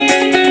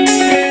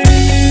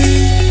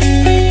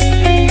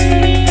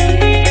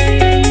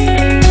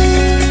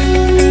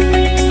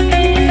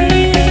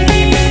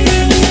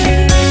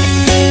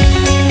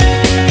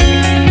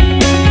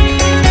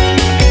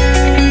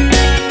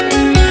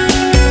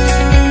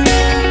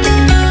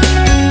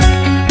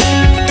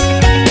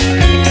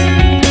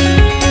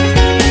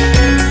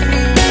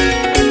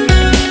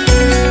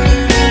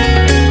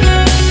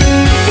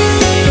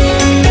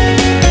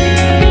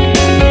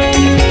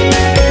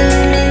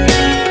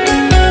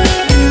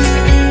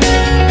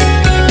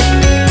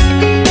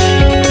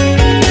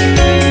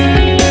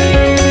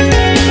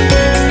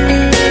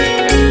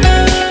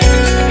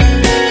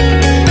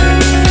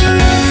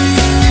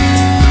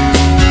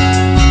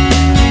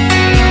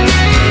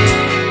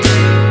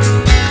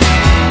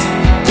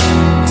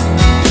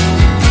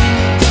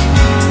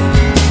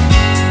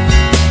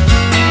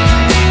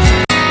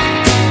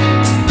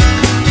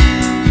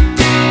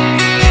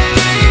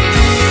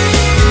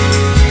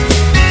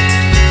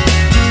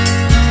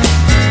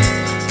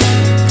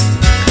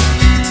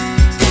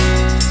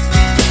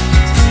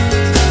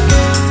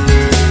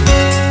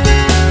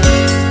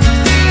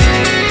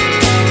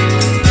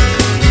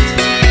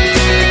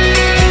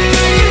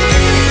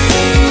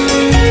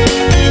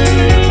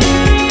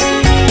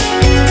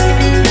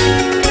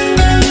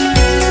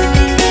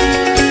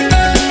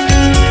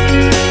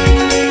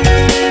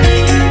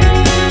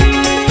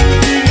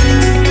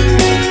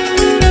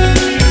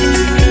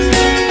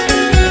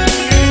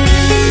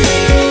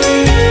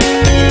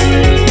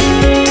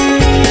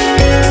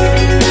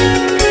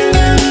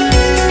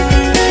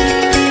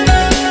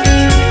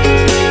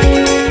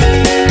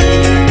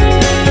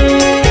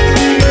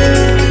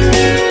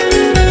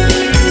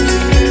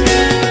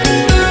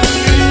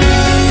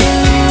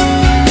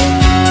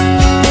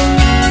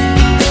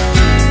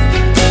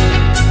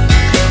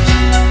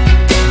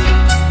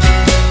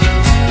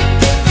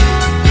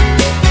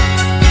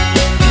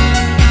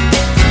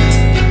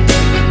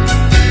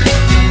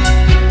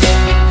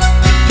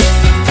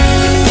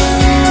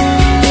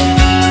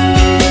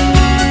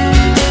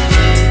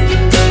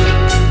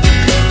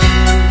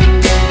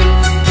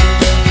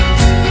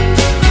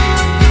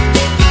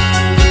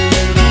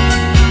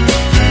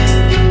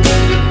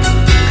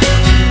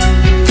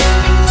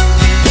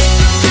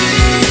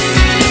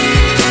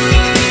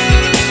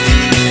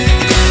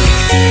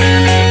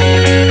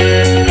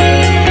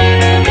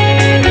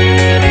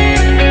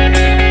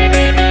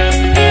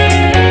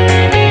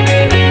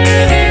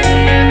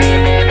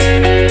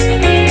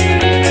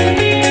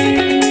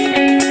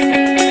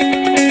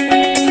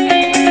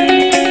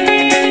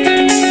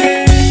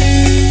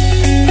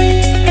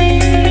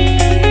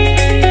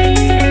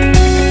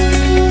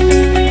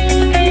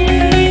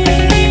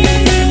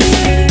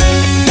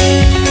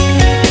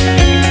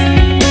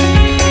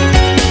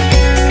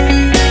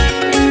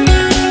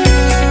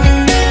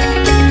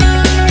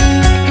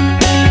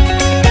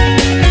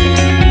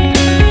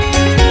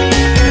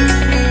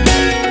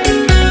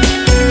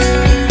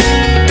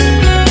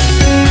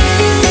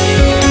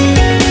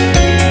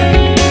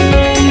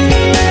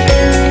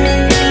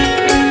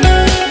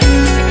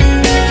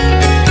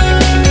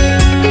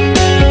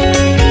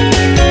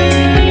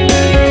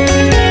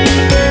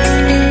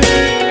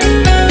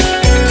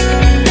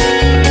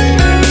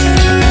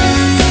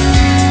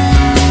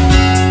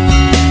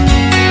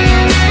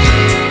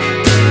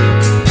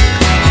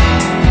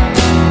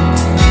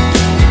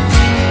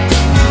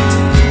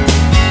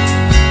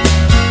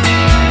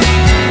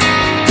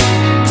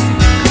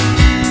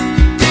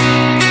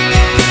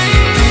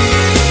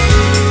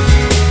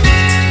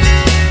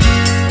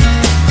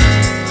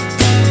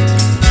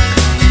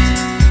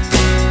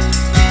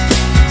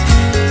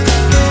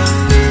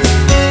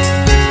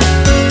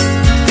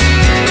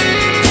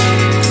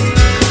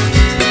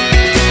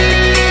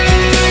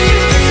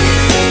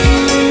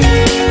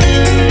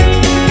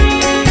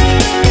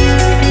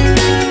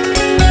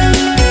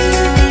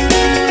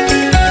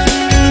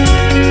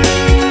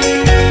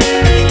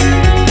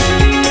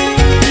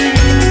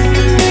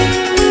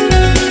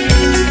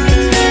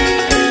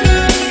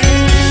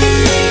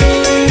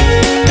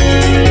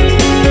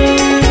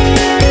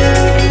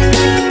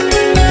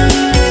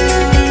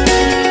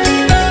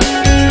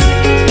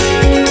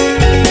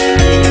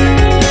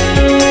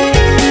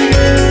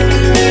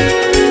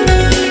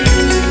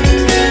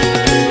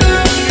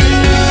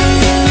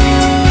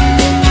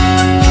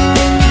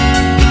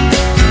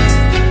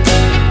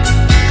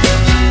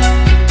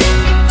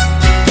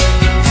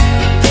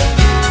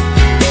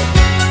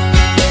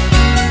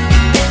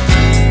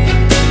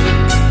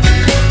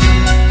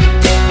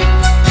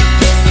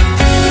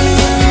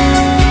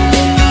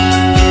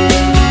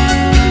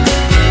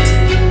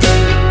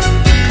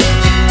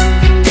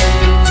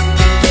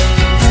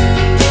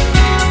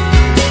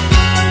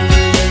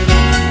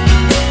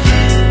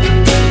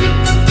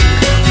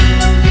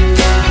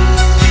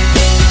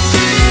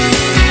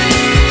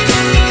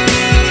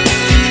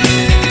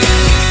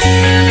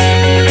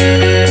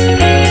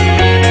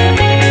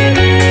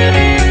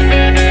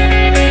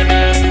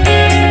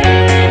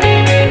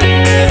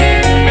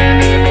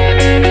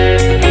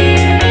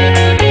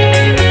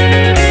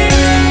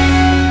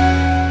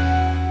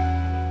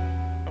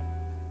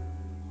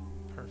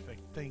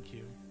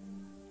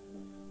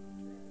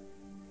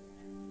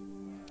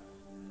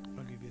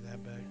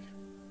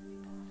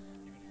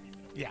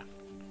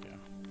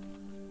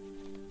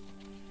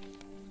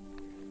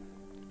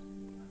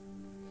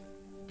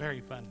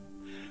Very fun.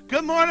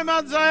 Good morning,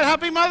 Mount Zion.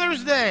 Happy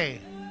Mother's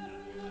Day.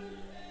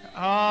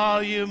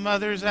 All you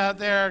mothers out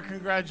there,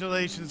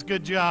 congratulations.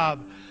 Good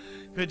job.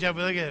 Good job.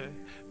 Look at it.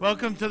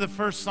 Welcome to the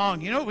first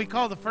song. You know what we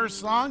call the first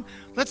song?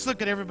 Let's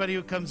look at everybody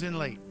who comes in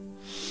late.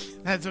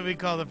 That's what we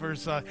call the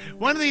first song.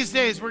 One of these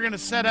days, we're going to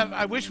set up,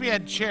 I wish we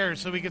had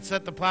chairs so we could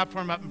set the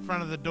platform up in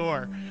front of the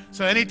door.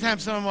 So anytime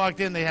someone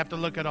walked in, they have to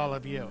look at all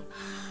of you.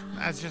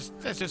 That's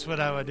just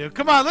what I would do.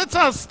 Come on, let's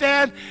all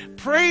stand.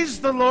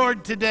 Praise the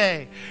Lord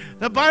today.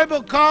 The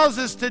Bible calls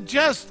us to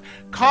just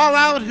call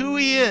out who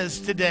He is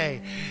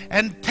today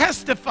and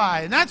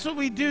testify. And that's what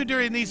we do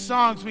during these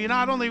songs. We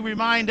not only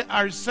remind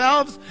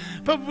ourselves,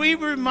 but we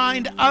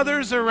remind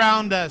others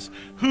around us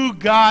who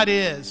God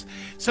is.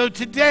 So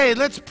today,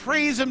 let's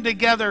praise Him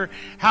together,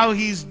 how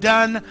He's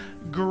done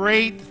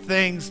great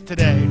things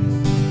today.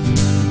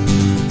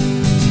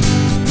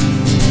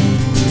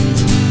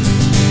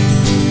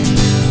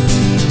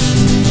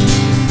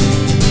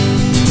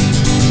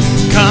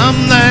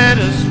 Come, let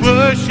us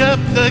worship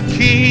the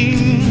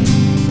King.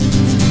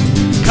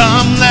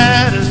 Come,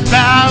 let us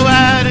bow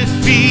at His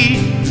feet.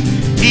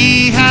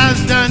 He has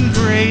done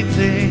great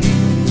things.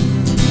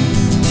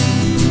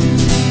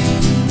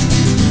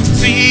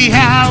 See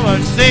how our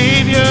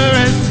Savior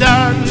has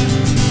done.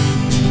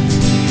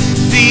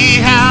 See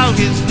how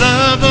His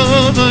love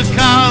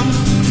overcomes.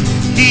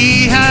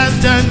 He has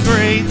done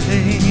great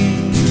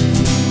things.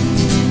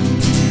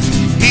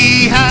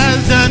 He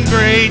has done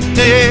great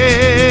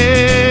things.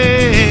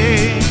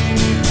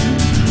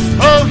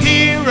 Oh,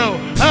 hero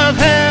of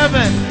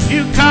heaven,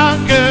 you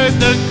conquered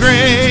the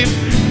grave,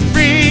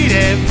 freed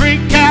every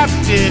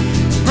captive,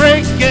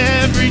 break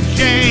every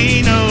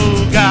chain,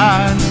 oh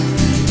God.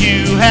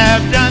 You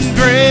have done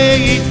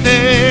great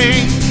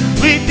things.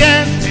 We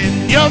dance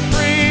in your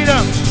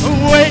freedom,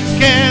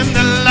 awake and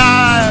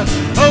alive.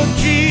 Oh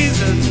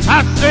Jesus,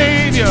 our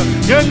Savior,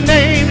 your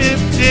name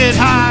lifted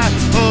high,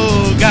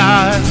 oh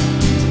God.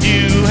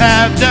 You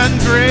have done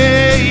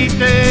great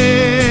things.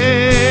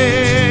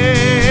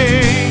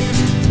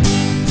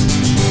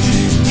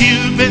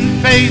 You've been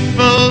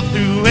faithful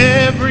through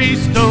every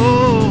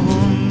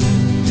storm.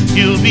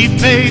 You'll be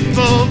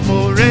faithful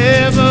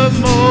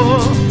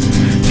forevermore.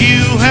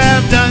 You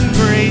have done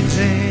great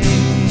things.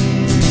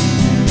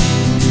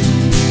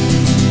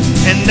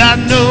 And I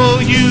know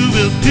you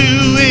will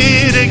do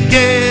it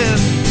again.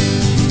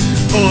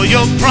 For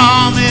your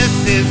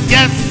promise is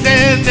yes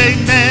and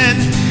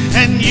amen.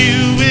 And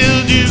you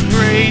will do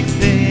great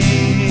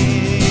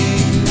things.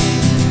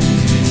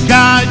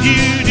 God,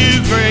 you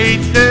do great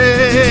things.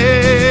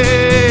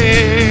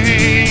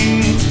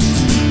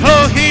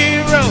 Oh,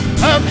 hero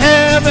of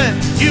heaven,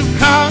 you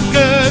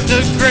conquered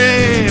the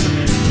grave,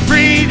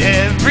 freed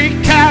every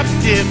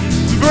captive,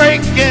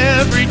 break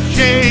every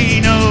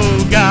chain,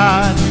 oh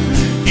God.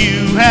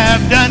 You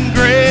have done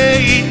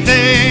great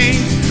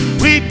things.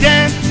 We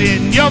dance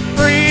in your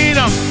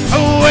freedom,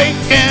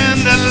 awake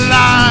and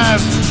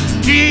alive.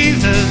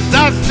 Jesus,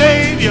 our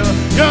Savior,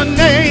 your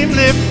name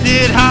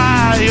lifted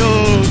high,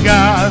 oh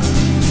God.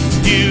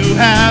 You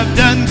have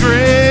done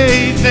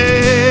great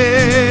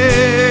things.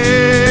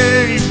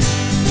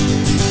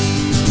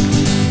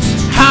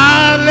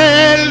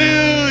 Hallelujah,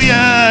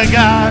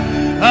 God,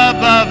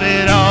 above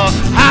it all.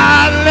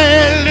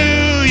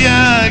 Hallelujah,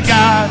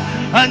 God,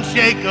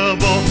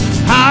 unshakable.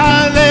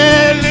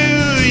 Hallelujah,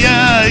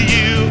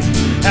 you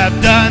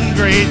have done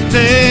great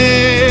things.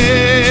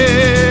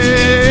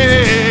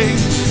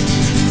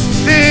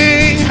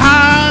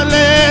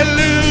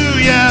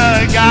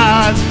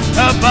 God,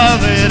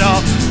 above it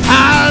all.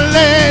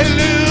 Hallelujah,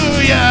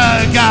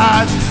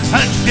 God,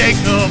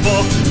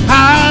 unshakable.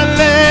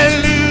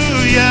 Hallelujah,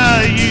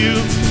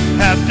 you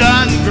have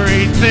done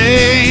great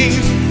things.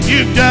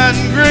 You've done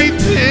great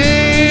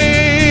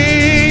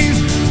things.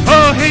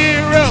 Oh,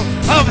 hero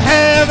of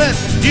heaven,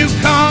 you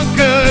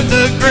conquered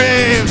the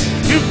grave.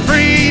 You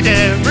freed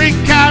every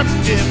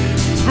captive,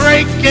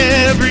 break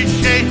every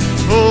chain.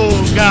 Oh,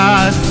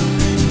 God,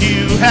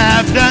 you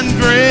have done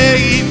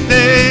great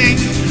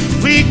things.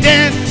 We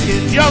dance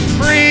in your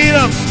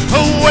freedom,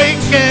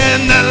 awake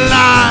and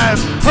alive.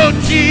 Oh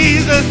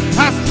Jesus,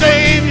 our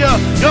Savior,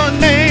 your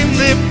name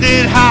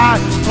lifted high.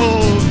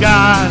 Oh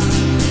God,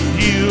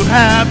 you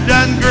have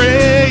done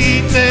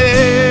great things.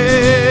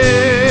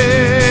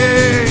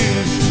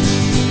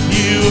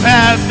 You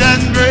have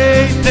done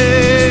great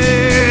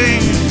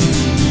things.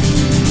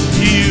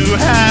 You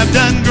have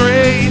done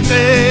great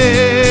things.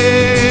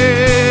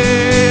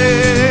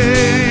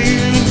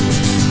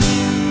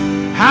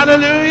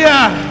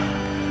 Hallelujah.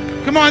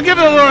 Come on, give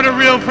the Lord a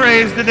real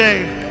praise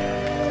today.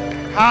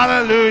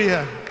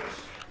 Hallelujah.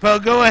 Well,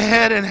 go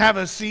ahead and have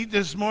a seat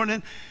this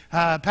morning.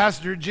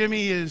 Pastor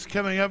Jimmy is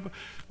coming up.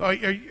 Are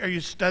you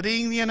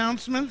studying the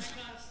announcements? I'm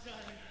not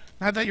studying.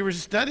 I thought you were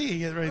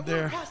studying it right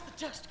there. Pass the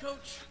test,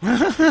 Coach.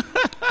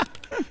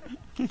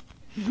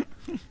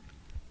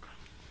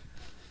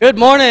 Good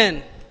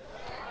morning.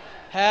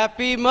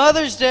 Happy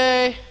Mother's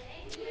Day.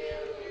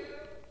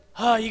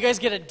 Oh, you guys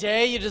get a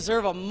day. You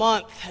deserve a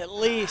month at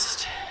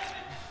least.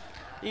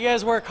 You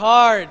guys work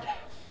hard.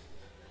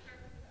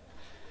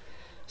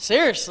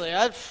 Seriously,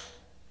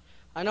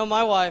 I know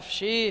my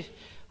wife.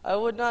 I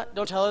would not,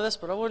 don't tell her this,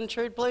 but I wouldn't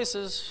trade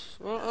places.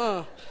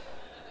 Go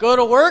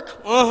to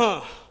work?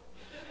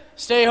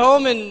 Stay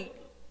home and,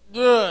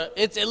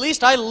 it's at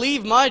least I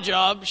leave my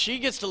job. She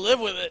gets to live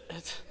with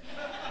it.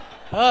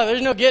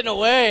 There's no getting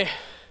away.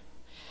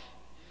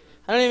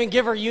 I don't even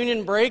give her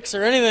union breaks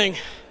or anything.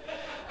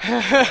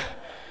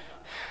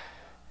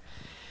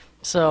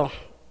 So,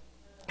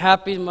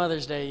 happy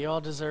Mother's Day. You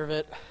all deserve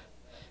it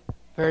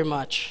very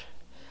much.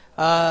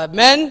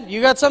 Men, you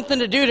got something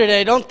to do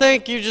today. Don't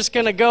think you're just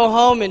going to go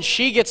home and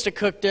she gets to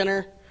cook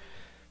dinner.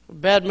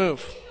 Bad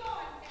move.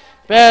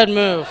 Bad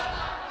move.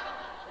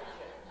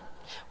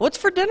 What's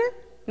for dinner?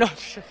 No.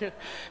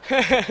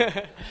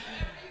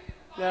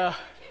 No.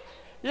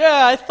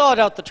 Yeah, I thought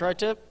out the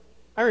tri-tip.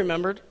 I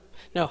remembered.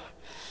 No.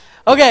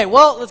 Okay,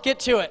 well, let's get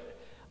to it.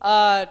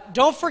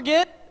 Don't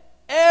forget,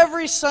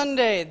 every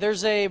Sunday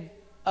there's a,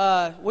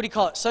 what do you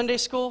call it, Sunday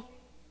school?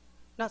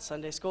 Not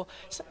Sunday school.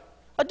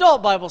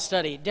 Adult Bible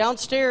study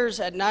downstairs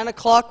at 9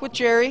 o'clock with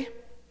Jerry.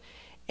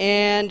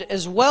 And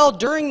as well,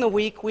 during the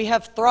week, we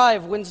have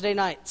Thrive Wednesday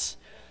nights.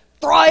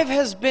 Thrive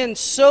has been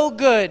so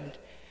good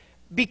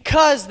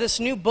because this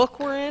new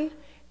book we're in,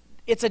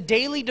 it's a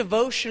daily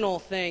devotional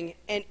thing,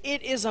 and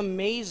it is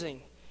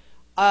amazing.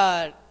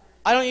 I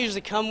don't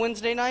usually come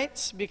Wednesday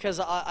nights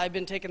because I've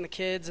been taking the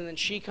kids and then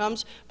she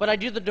comes, but I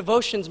do the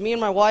devotions. Me and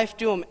my wife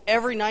do them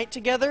every night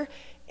together,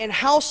 and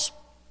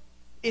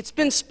it's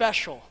been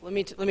special. Let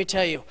me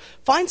tell you.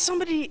 Find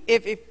somebody,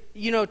 if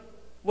you know,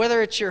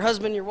 whether it's your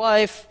husband, your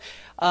wife,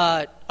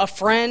 a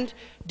friend,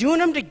 doing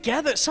them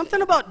together.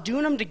 Something about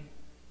doing them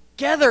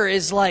together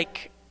is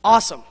like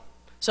awesome.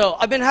 So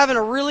I've been having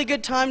a really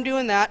good time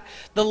doing that.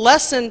 The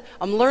lesson,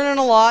 I'm learning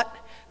a lot.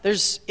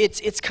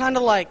 It's kind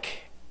of like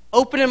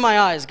opening my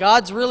eyes.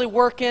 God's really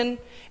working,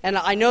 and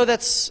I know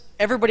that's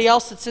everybody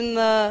else that's in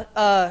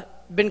the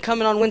been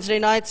coming on Wednesday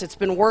nights. It's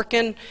been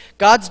working.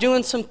 God's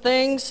doing some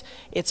things.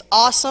 It's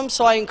awesome.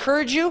 So I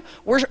encourage you.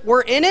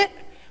 We're in it,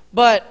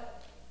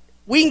 but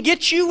we can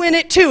get you in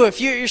it too.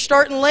 If you're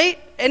starting late,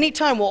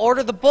 anytime we'll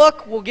order the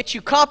book. We'll get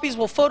you copies.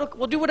 We'll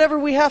do whatever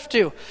we have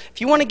to. If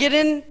you want to get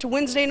into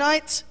Wednesday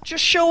nights,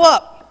 just show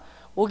up.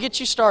 We'll get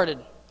you started.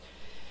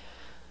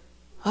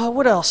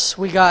 What else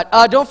we got?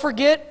 Don't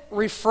forget,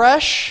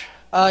 Refresh.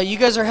 You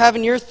guys are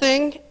having your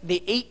thing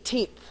the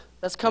 18th.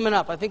 That's coming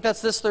up. I think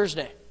that's this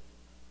Thursday.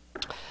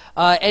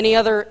 Any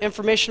other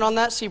information on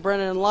that, see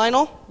Brennan and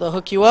Lionel. They'll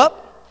hook you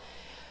up.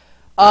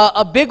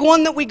 A big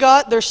one that we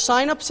got, there's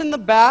sign-ups in the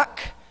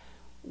back.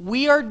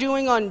 We are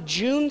doing on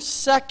June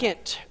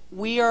 2nd,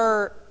 we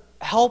are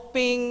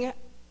helping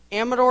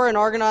Amador and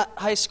Argonaut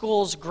High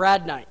School's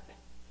grad night.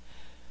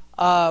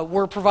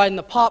 We're providing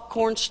the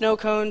popcorn, snow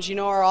cones, you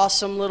know, our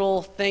awesome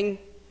little thing.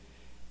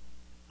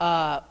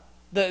 The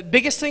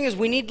biggest thing is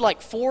we need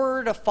like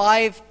 4 to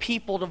 5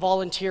 people to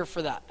volunteer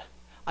for that.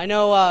 I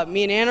know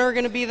me and Anna are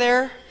going to be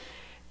there.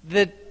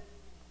 The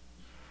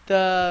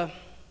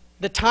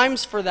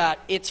times for that,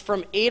 it's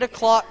from 8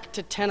 o'clock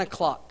to 10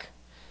 o'clock.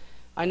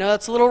 I know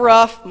that's a little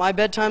rough. My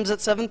bedtime's at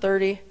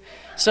 7:30.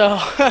 So,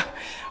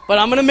 but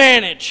I'm going to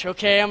manage,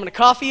 okay? I'm going to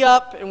coffee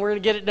up, and we're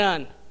going to get it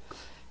done.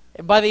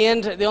 By the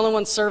end, the only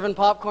one serving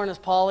popcorn is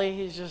Paulie.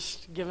 He's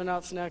just giving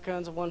out snack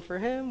cones, one for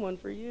him, one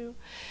for you.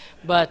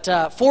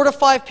 But 4 to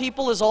 5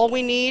 people is all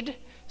we need.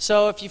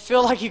 So if you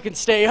feel like you can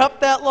stay up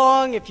that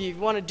long, if you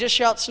want to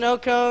dish out snow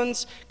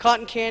cones,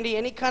 cotton candy,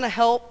 any kind of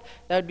help,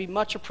 that would be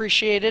much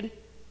appreciated.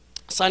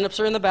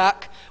 Sign-ups are in the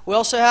back. We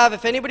also have,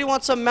 if anybody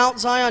wants a Mount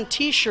Zion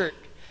t-shirt,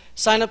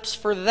 sign-ups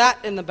for that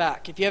in the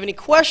back. If you have any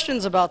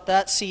questions about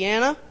that, see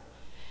Anna.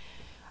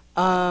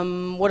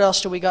 What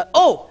else do we got?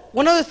 Oh,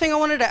 one other thing I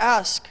wanted to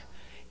ask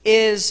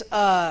is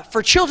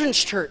for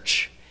Children's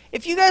Church.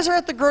 If you guys are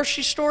at the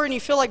grocery store and you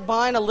feel like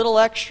buying a little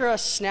extra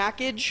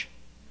snackage,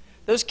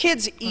 those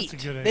kids eat.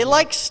 They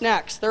like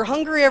snacks. They're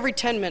hungry every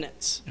 10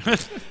 minutes.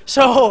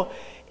 So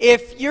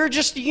if you're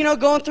just,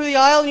 going through the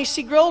aisle and you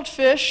see grilled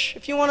fish,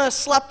 if you want to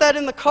slap that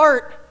in the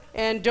cart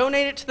and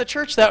donate it to the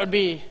church, that would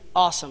be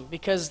awesome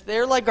because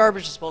they're like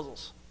garbage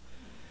disposals.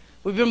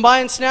 We've been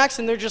buying snacks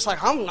and they're just like,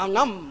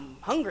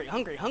 hungry.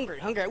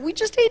 We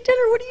just ate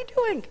dinner. What are you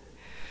doing?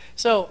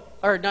 So,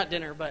 or not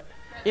dinner, but,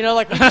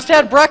 like we just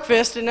had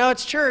breakfast and now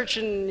it's church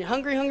and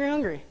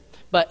hungry.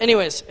 But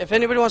anyways, if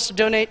anybody wants to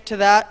donate to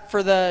that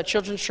for the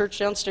children's church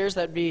downstairs,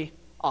 that'd be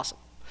awesome.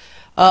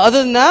 Other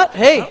than that,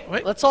 hey,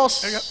 let's all...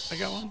 I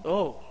got one.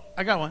 Oh.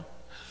 I got one.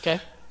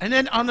 Okay. And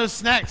then on those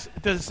snacks,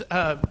 does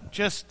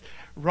just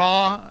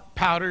raw,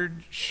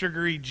 powdered,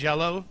 sugary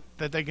Jell-O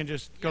that they can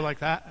just go like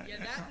that? Yeah,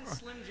 that and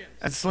Slim Jims.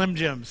 And Slim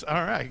Jims.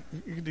 All right.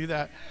 You can do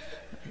that.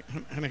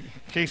 In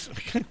case...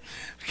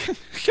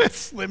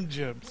 Slim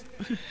Jims.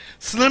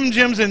 Slim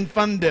Jims and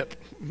Fun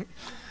Dip.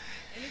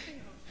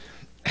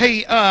 Hey,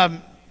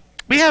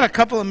 we had a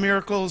couple of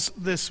miracles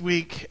this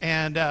week,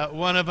 and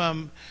one of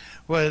them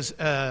was,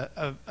 well,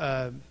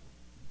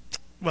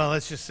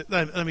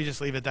 let me just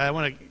leave it there. I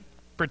want to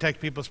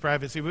protect people's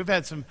privacy. We've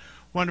had some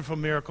wonderful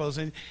miracles.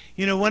 And,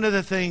 you know, one of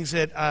the things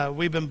that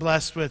we've been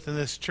blessed with in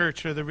this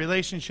church are the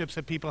relationships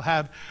that people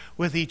have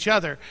with each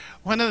other.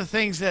 One of the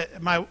things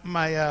that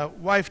my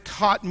wife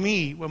taught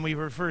me when we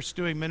were first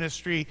doing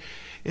ministry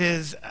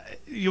is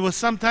you will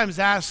sometimes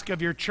ask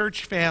of your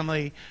church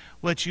family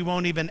what you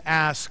won't even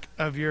ask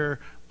of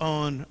your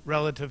own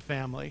relative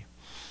family.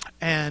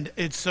 And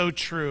it's so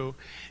true.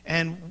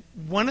 And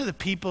one of the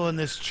people in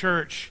this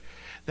church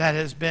that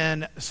has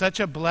been such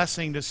a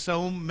blessing to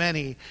so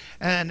many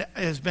and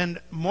has been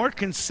more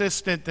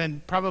consistent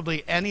than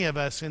probably any of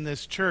us in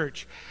this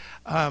church,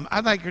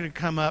 I'd like her to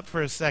come up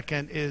for a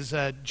second, is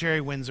Jerry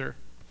Windsor.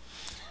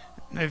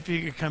 If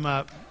you could come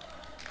up.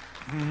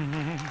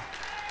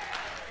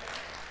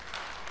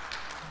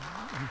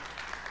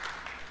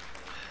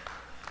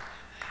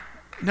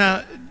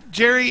 Now,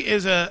 Jerry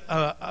is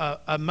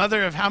a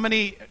mother of how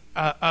many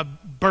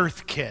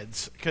birth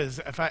kids? Because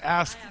if I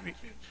ask,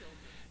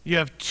 you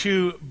have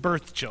 2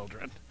 birth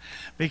children.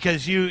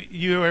 Because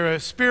you are a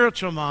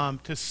spiritual mom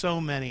to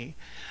so many,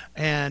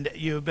 and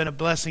you have been a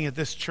blessing at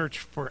this church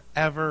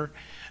forever.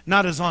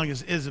 Not as long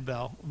as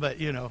Isabel, but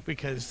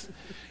because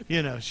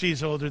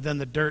she's older than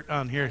the dirt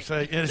on here.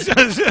 So.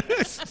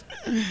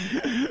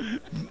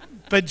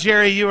 But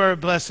Jerry, you are a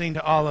blessing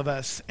to all of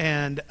us,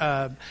 and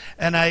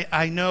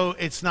I know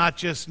it's not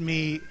just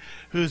me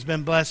who's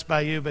been blessed by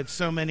you, but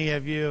so many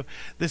of you.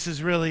 This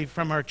is really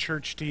from our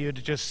church to you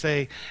to just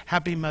say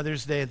Happy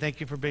Mother's Day and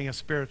thank you for being a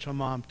spiritual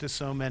mom to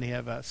so many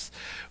of us.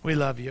 We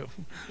love you.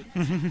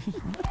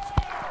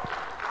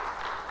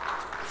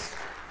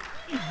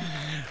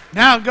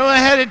 Now go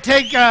ahead and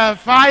take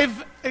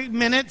 5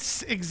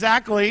 minutes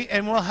exactly,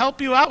 and we'll help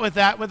you out with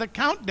that with a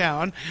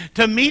countdown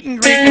to meet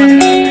and greet one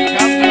another.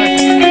 God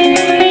bless you.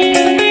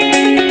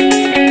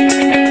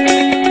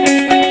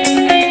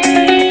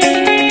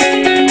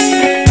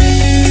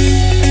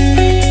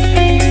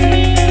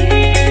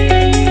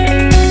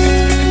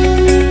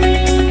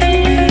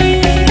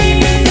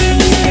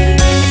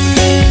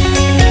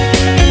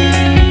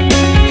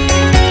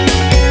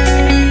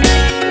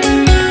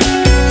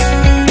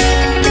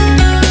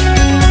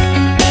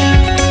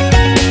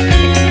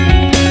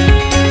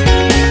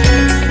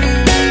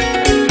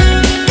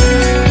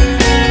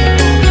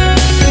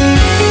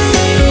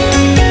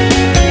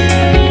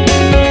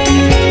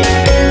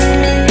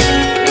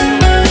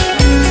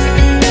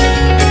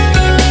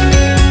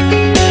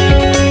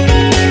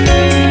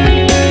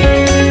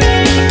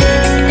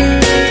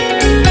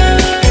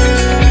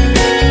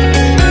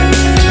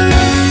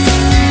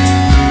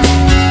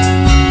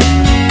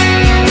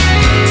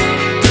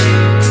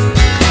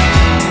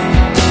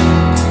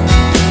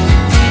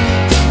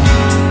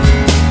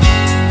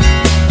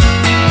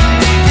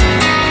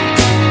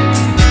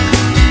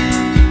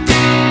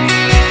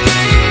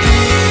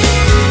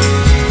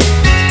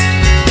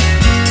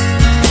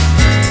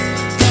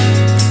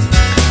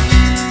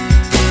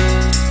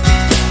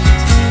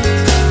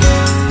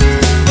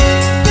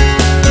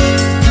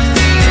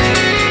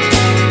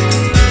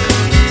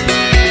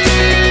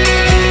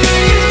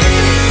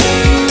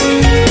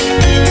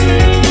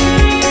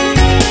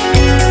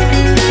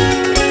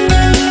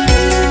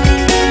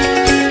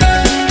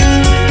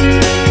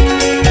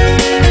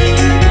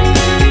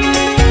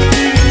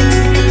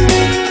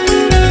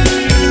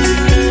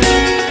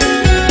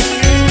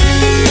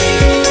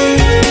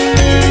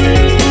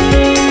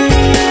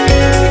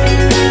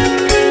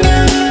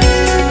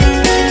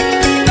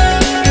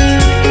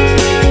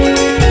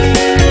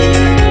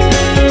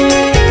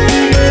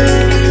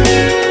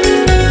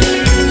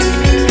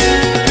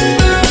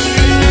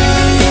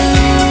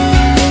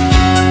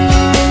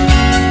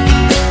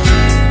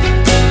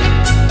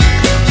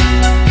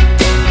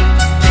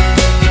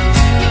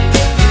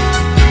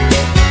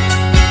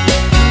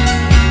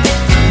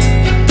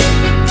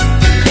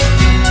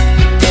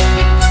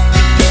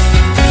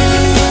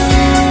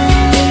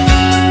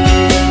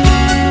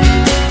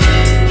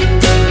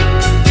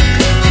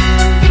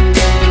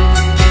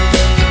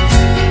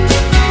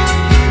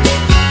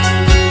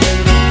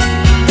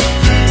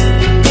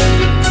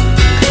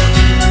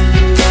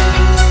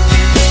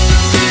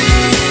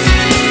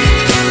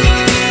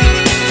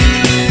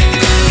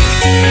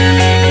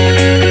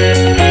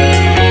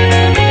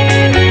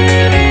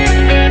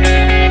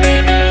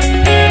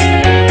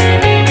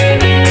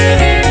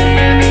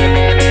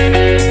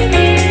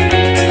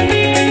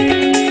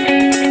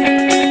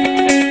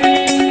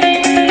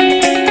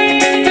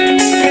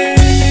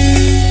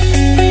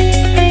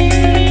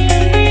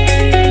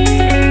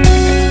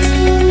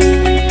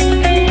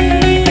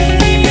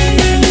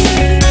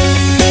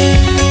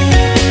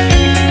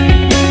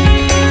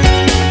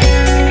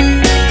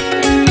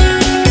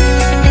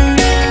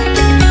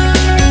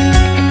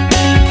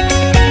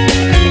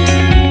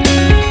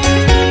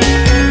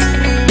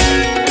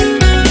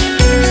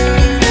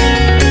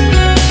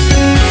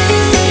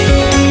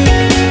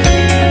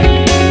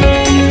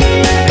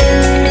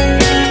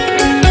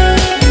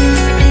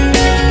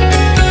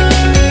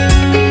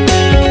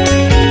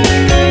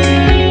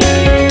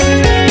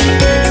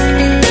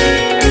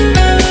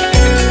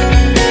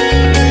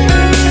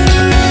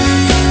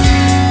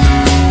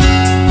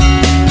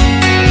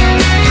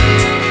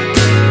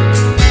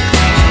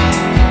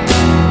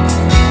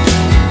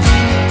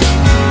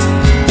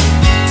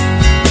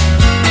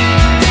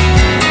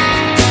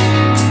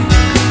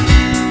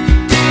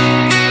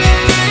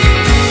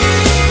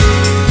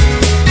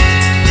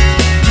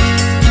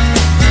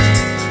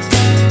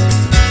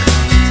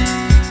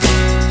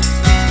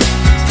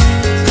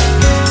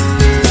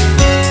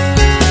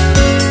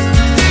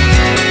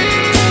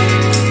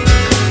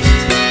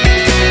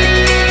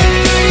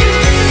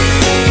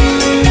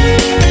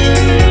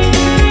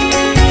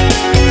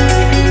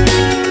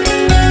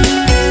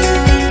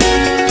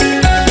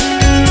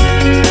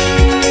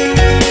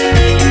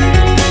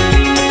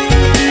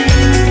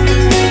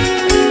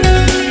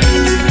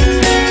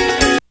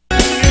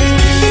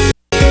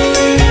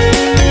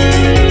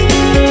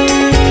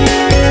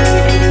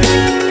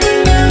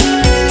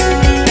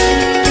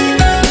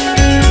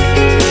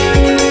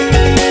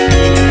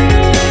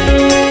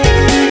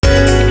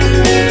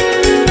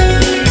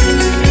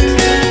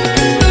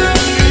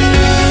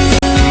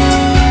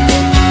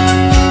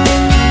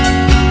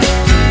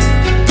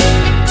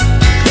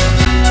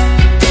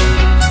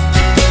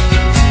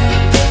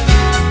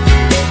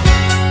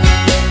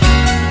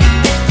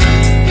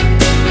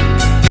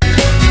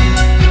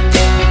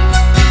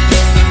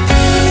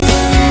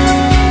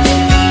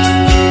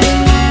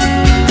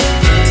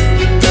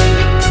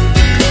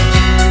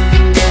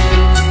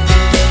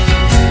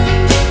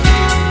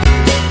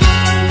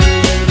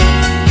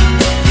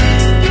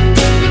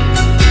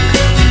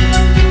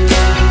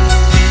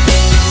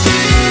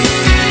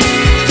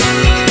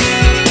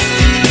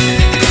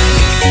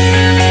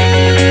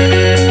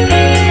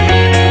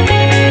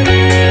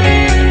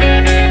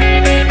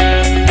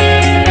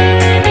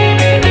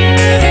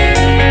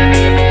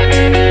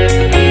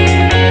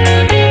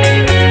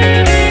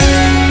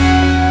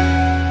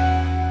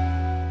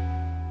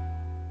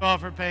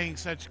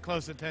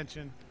 close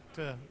attention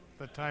to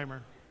the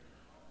timer.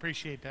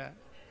 Appreciate that.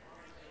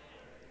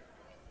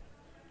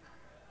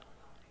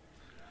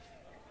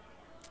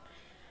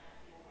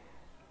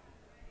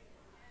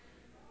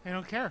 They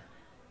don't care.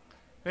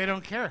 They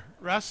don't care.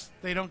 Russ,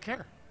 they don't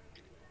care.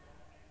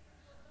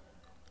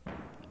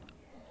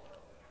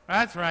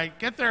 That's right.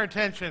 Get their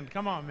attention.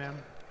 Come on,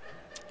 man.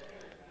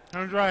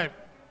 That's right.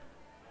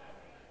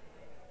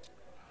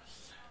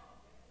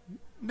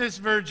 Miss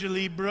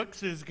Virgilie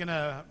Brooks is going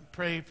to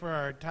pray for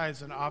our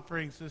tithes and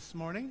offerings this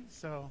morning.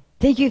 So,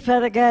 thank you,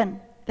 Father God.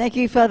 Thank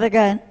you, Father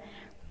God,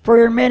 for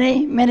your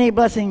many, many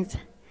blessings.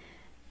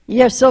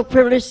 You are so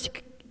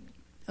privileged.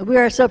 We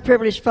are so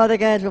privileged, Father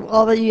God, of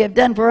all that you have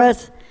done for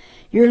us,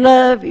 your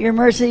love, your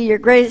mercy, your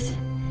grace.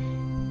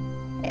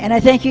 And I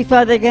thank you,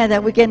 Father God,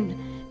 that we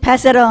can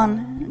pass it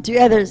on to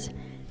others.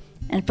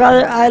 And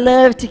Father, I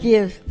love to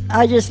give.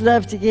 I just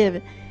love to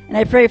give. And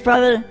I pray,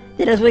 Father,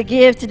 that as we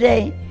give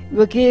today,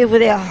 we'll give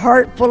with a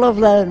heart full of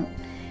love.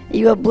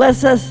 You will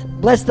bless us,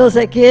 bless those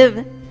that give,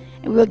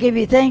 and we'll give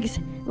you thanks.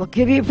 We'll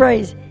give you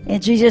praise.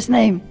 In Jesus'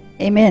 name,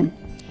 amen.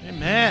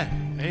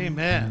 Amen.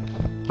 Amen.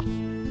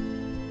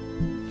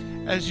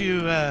 As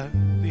you,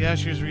 the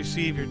ushers,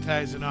 receive your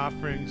tithes and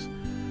offerings,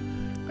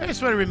 I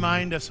just want to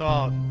remind us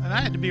all, and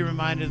I had to be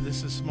reminded of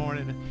this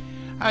morning.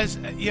 I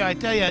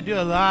tell you, I do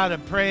a lot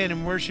of praying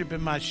and worship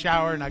in my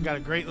shower, and I got a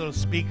great little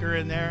speaker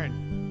in there,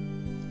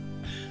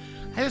 and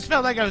I just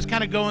felt like I was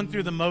kind of going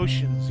through the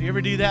motions. You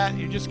ever do that?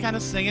 You're just kind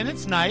of singing.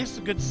 It's nice,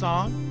 a good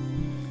song.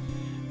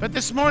 But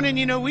this morning,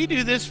 you know, we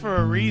do this for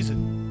a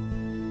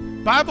reason.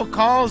 The Bible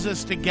calls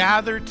us to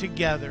gather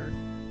together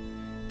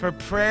for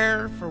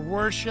prayer, for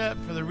worship,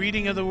 for the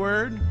reading of the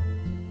Word.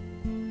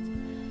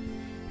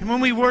 And when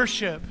we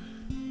worship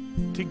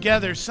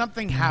together,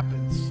 something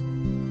happens.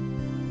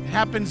 It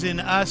happens in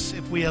us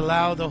if we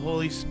allow the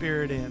Holy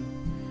Spirit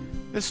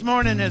in. This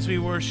morning as we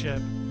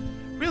worship,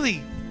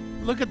 really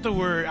look at the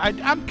Word.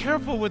 I'm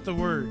careful with the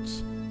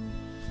words.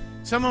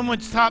 Someone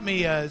once taught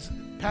me,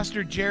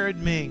 Pastor Jared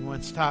Ming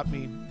once taught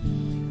me,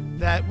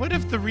 that what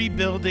if the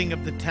rebuilding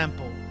of the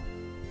temple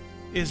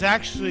is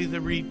actually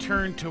the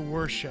return to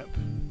worship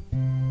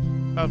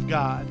of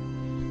God?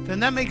 Then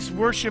that makes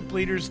worship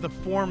leaders the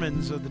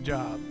foremans of the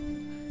job,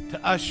 to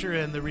usher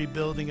in the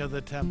rebuilding of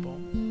the temple.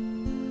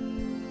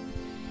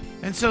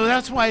 And so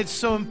that's why it's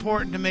so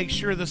important to make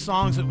sure the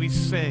songs that we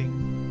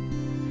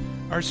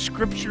sing are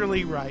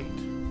scripturally right.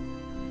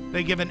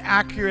 They give an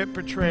accurate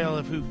portrayal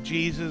of who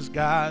Jesus,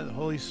 God, the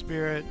Holy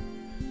Spirit,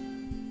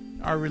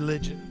 our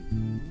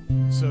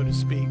religion, so to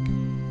speak.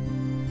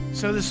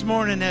 So this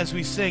morning as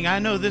we sing, I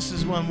know this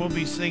is one we'll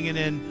be singing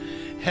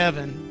in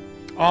heaven,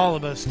 all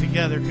of us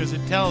together, because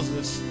it tells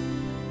us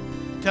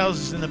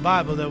in the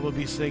Bible that we'll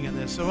be singing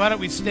this. So why don't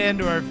we stand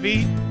to our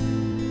feet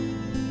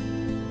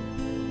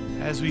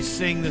as we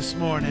sing this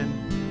morning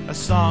a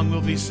song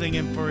we'll be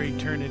singing for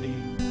eternity.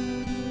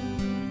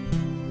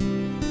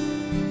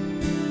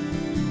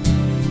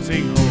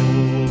 Sing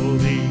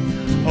holy,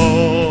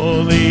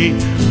 holy,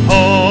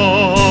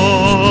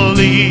 holy,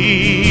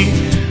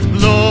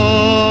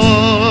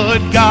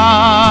 Lord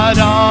God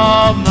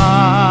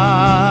Almighty.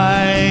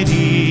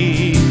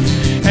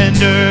 And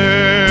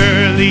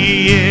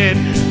early in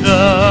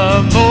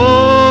the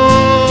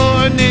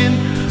morning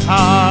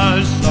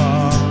our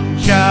song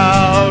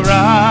shall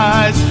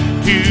rise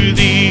to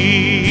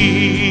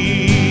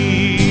thee.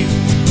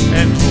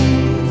 And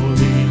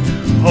holy,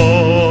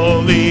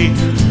 holy,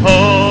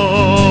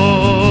 holy,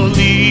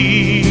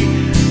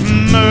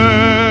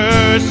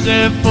 merciful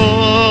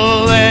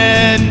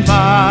and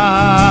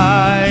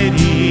mighty,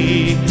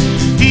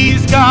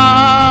 He's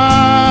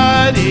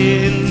God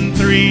in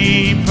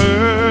three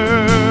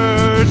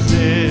persons,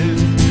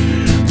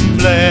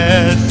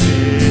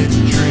 blessed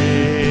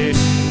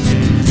Trinity.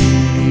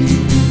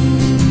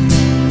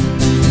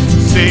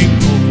 Sing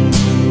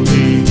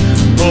holy,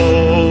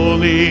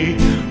 holy,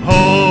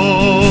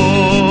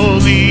 holy,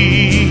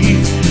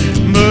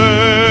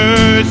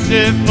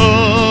 merciful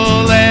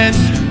and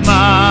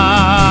mighty.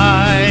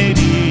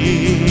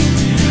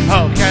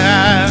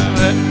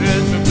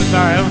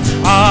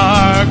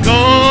 Our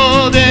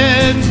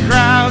golden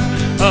crown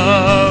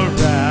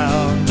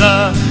around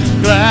the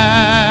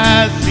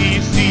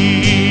glassy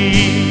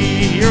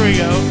sea. Here we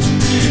go.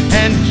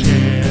 And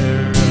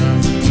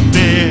cherubim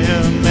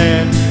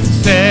and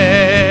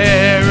seraphim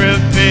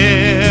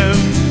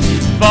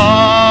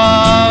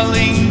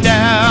falling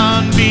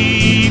down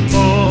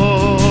before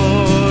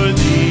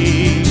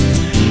thee,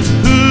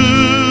 who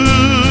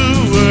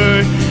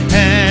were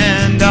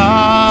and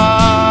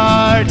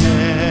art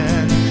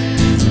and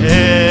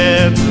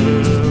evermore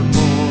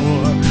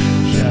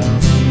shall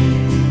be.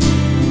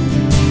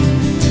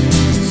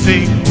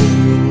 Sing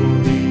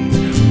holy,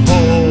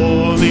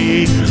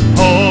 holy,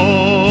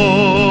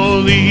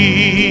 holy,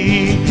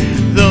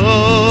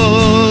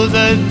 though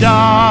the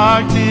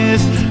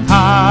darkness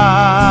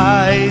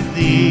hide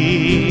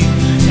thee,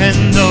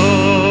 and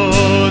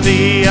though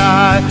the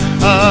eye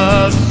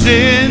of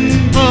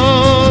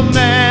sinful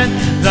man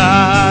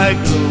thy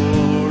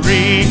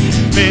glory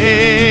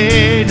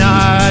may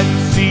not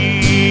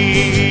see.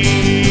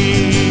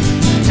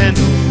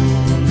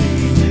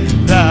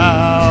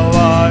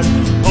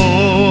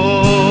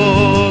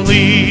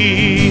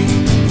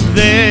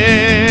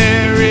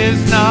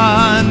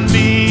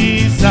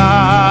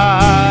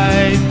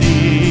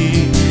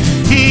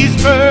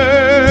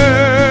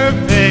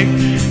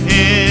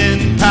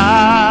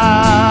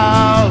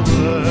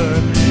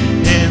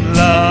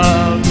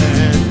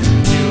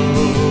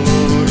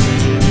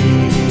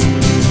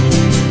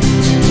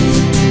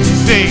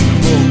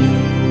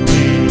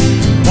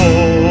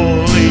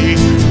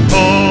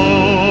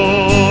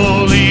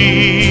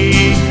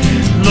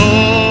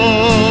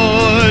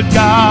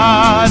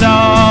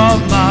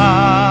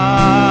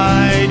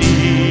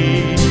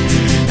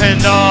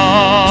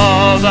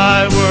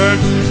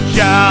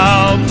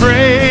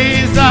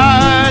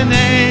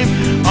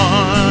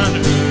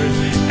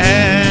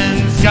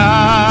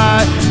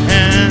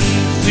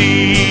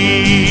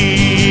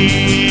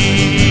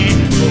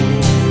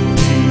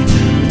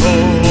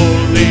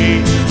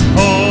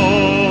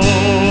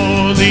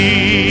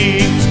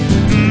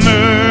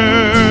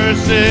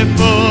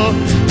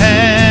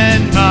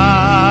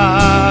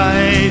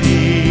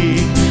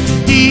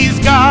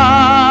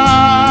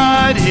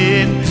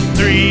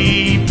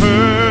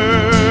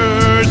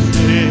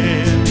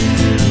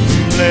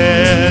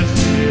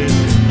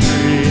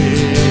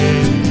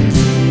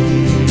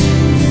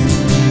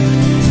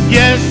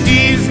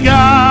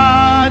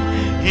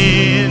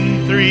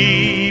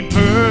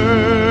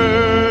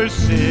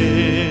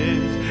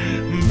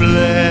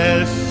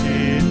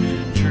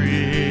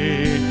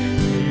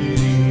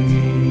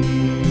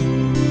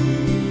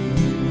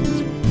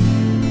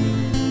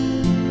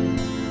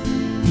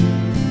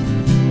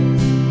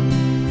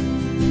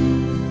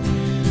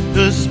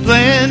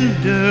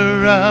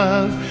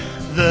 of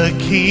the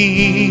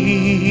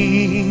King.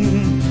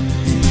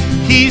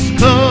 He's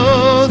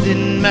clothed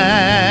in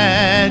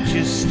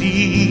majesty.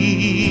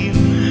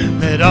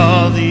 Let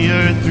all the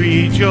earth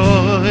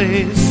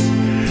rejoice,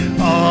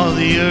 all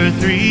the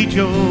earth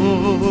rejoice.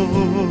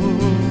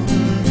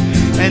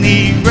 And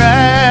he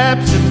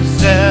wraps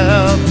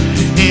himself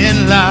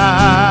in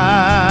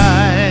light,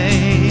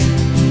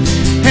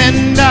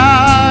 and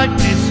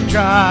darkness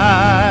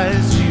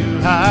tries to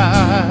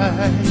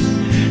hide,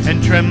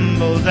 and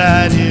trembles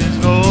at his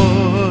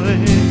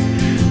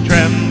voice,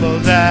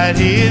 trembles at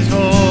his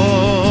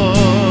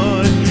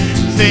voice.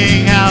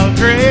 Sing how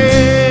great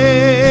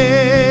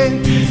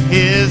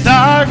is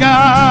our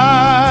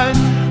God.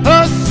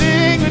 Oh,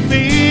 sing with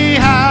me,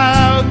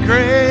 how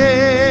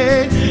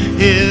great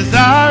is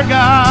our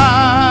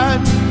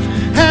God.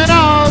 And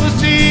all will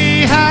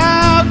see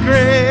how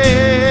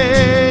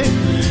great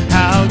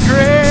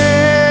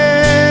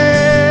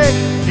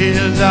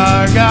is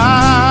our God.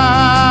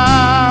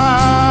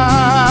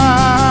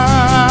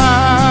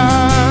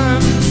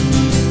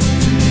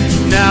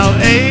 Now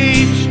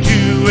age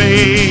to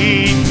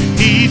age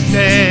he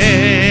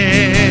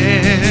stands,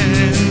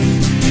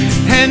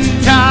 and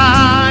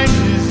time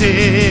is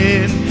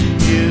in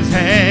his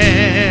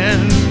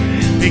hands,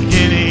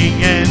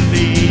 beginning and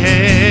the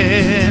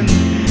end,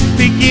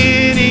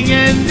 beginning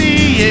and the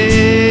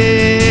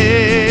end.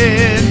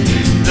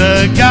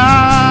 The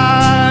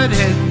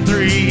Godhead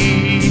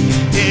three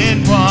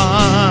in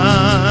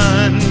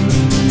one.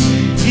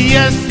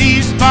 Yes,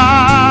 he's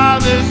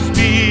Father,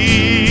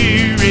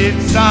 Spirit,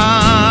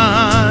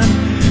 Son,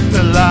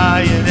 the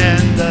Lion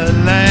and the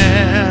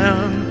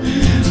Lamb,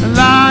 the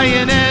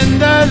Lion and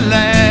the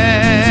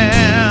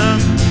Lamb.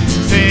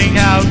 Sing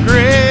how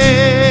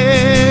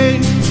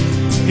great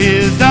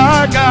is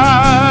our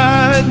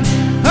God.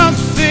 Oh,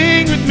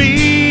 sing with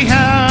me,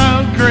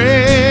 how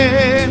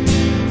great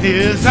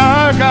is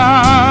our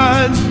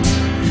God.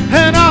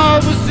 And all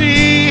will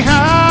see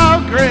how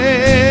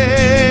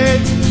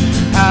great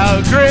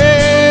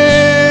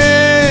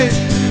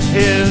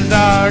is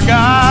our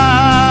God.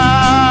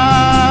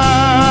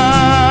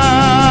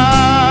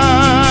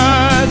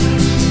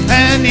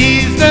 And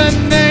he's the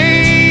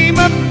name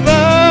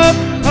above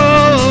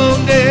all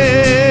names,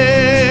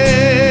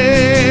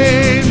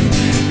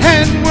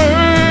 and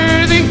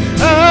worthy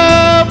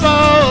of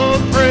all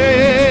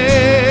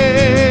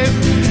praise.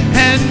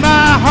 And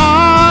my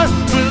heart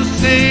will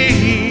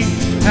sing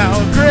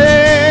how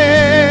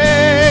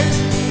great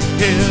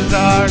is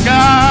our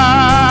God.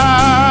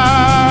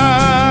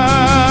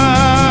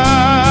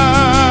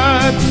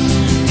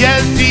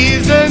 Yes,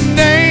 he's the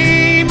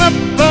name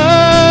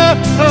above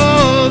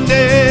all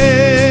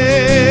names,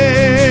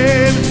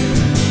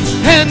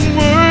 and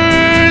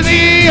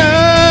worthy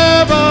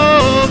of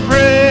all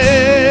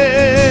praise.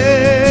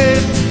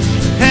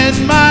 And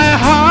my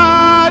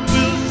heart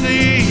will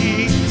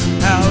sing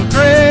how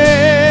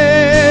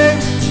great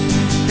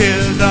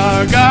is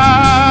our God.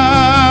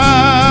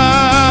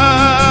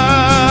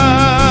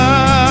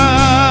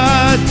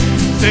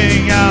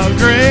 Sing how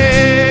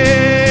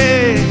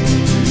great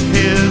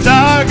is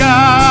our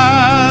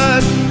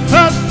God.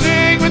 Oh,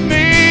 sing with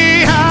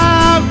me,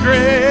 how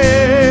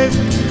great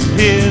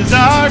is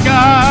our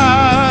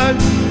God.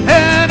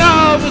 And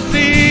all will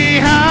see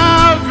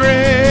how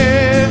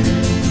great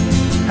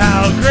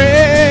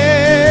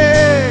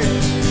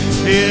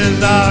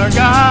is our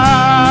God.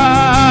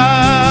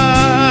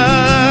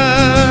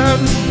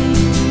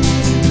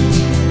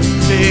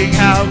 Sing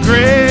how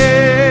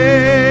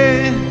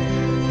great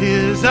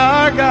is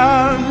our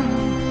God.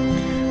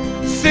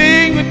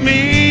 Sing with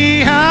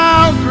me,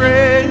 how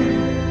great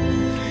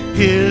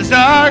is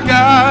our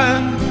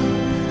God.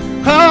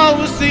 Oh,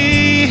 we'll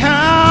see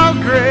how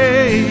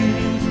great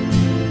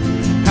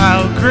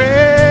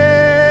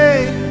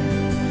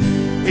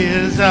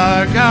is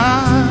our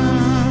God.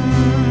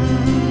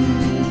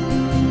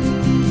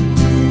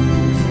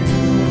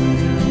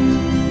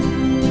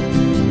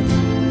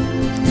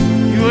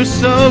 You are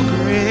so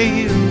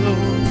great, Lord.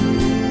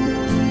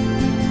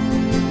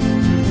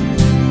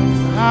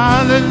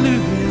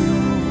 Hallelujah.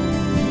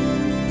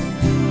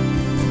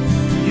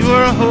 You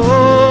are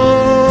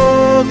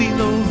holy,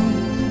 Lord.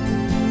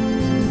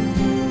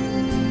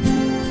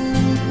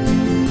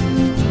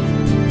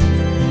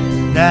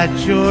 At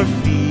your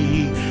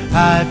feet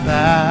I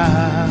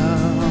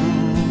bow,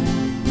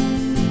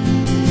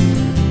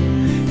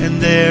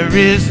 and there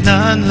is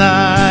none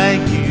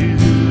like you.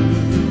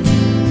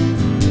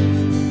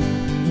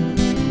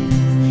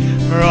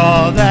 For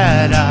all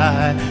that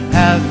I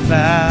have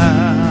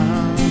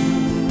found,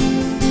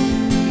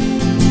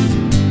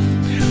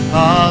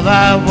 all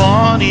I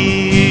want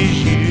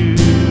is you.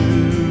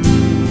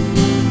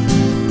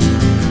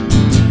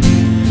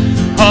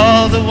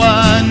 All the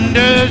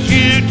wonders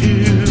you do,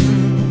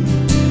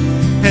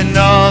 and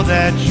all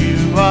that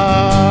you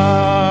are.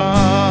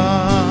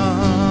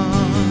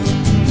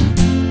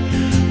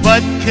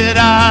 What could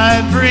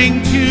I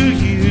bring to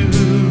you?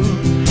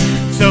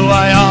 So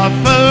I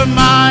offer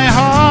my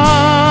heart.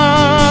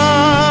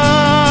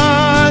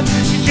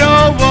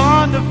 You're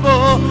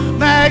wonderful,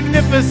 magnificent.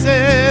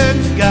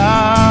 magnificent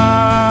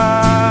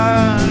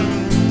God.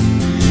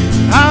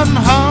 I'm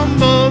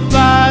humbled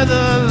by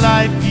the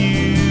life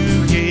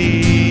you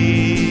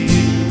gave.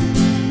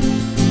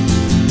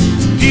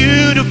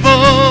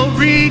 Beautiful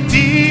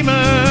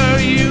Redeemer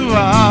you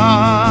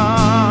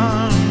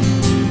are,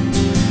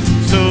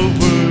 so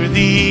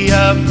worthy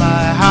of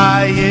my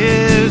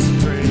highest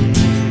praise.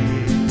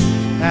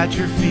 At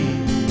your feet,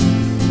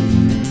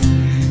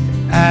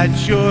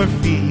 at your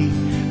feet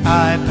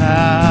I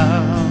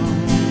bow,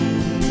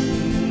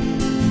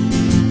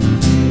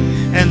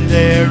 and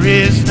there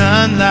is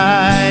none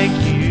like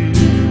you.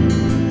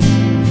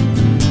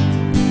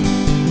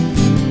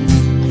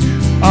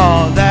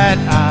 All that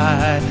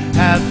I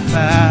have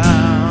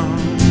found,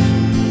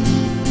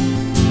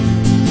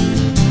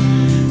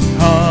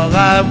 all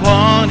I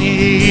want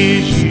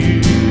is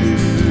you.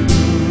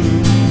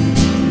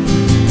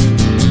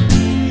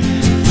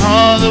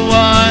 All the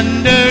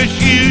wonders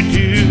you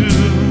do,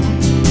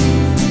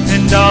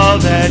 and all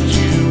that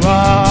you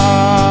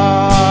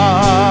are.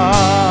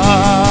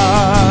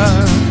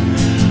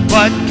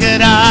 What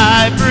could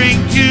I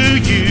bring to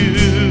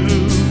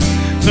you?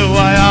 So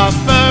I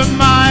offer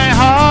my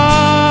heart.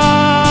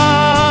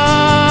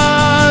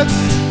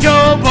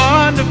 You're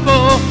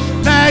wonderful,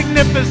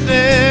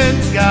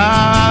 magnificent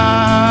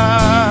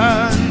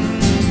God,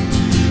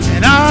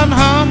 and I'm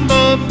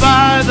humbled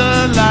by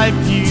the life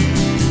you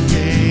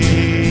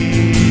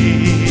gave.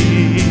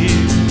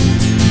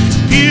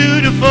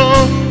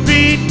 Beautiful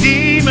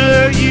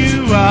Redeemer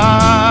you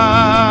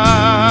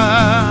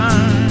are,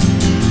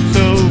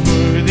 so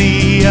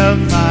worthy of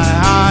my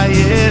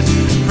highest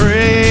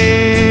praise.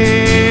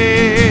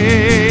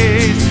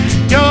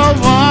 You're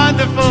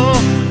wonderful,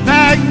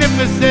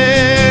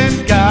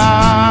 magnificent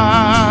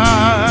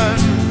God.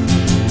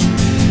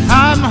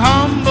 I'm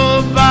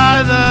humbled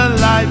by the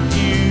life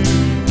you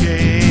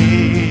gave.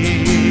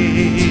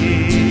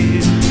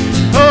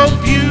 Oh,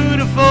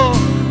 beautiful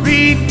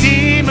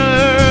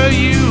Redeemer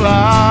you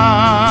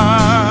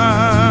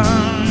are,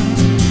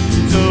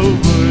 so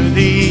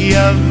worthy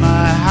of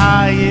my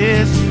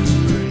highest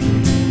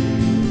praise.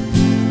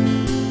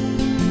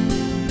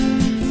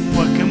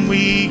 What can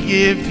we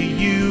give to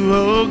you,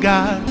 oh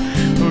God,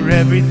 for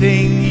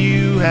everything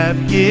you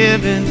have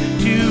given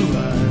to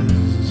us?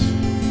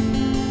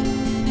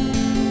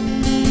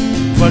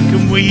 What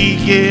can we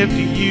give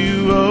to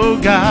you, oh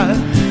God,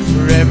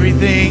 for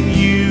everything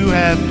you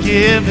have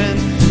given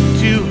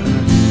to us?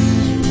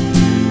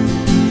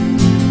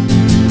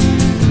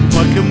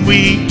 What can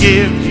we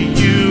give to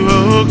you,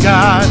 oh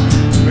God,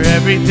 for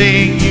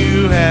everything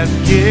you have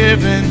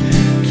given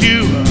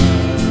to us?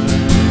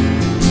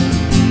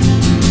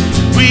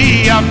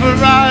 We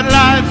offer our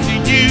lives to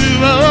you,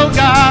 oh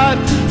God,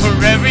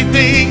 for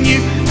everything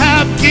you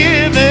have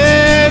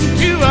given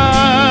to us.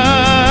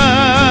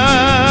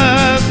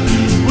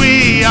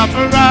 We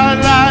offer our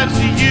lives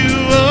to you,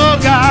 oh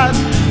God,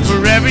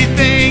 for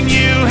everything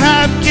you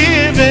have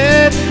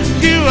given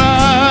to us.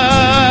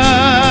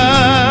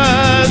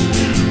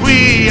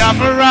 We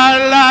offer our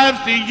lives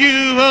to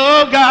you,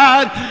 oh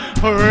God,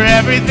 for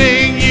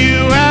everything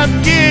you have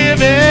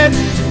given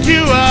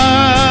to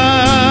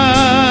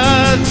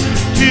us.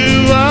 To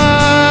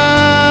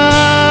us,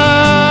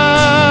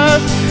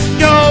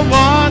 you're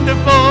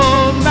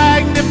wonderful,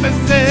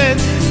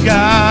 magnificent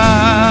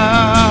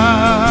God,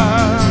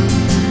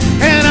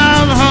 and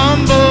I'm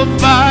humbled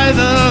by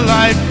the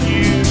life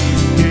you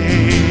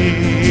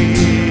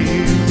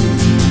gave.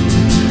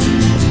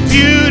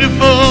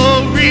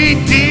 Beautiful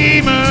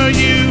Redeemer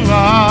you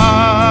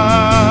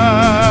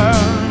are,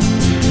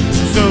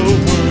 so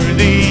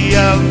worthy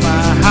of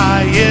my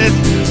highest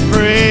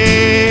praise.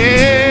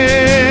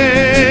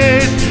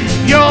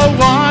 You're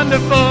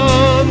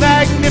wonderful,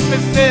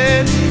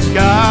 magnificent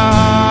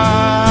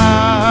God,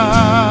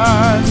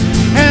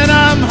 and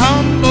I'm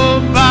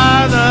humbled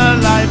by the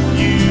life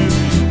you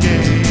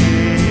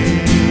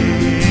gave.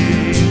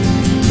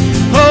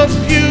 Oh,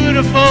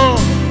 beautiful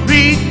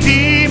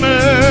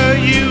Redeemer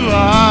you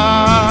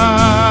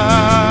are,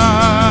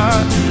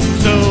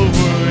 so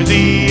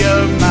worthy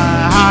of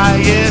my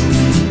highest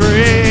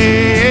praise.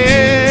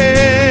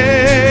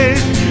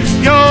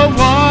 You're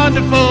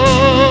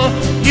wonderful,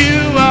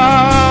 you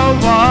are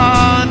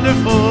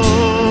wonderful.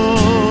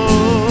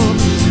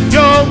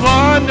 You're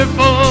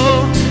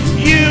wonderful,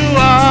 you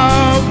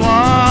are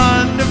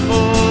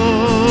wonderful.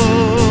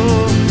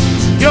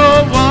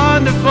 You're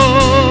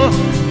wonderful,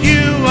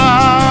 you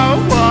are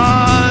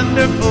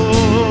wonderful.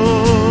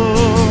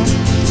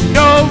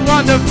 You're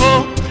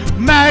wonderful,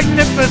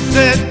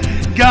 magnificent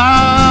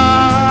God.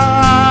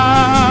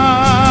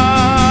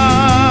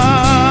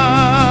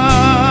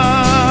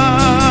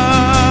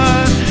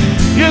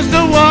 You're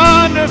so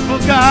wonderful,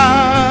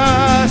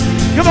 God.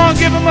 Come on,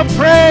 give him a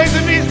praise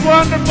if he's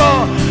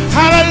wonderful.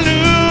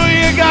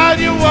 Hallelujah, God,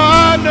 you're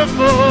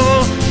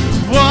wonderful.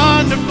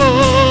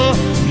 Wonderful,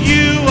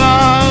 you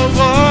are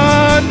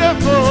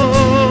wonderful.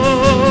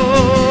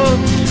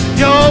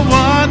 You're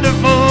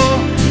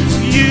wonderful,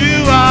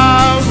 you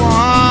are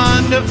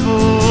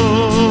wonderful.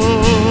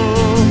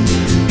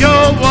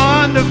 You're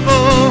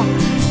wonderful,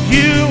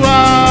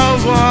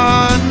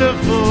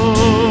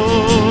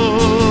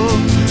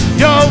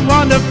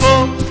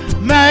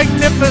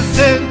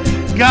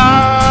 magnificent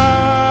God.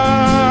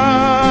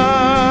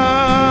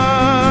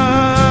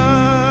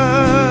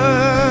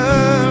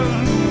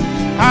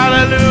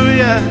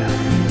 Hallelujah.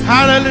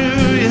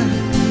 Hallelujah.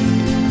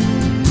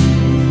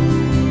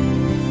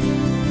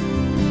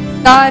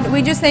 God,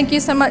 we just thank you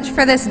so much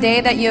for this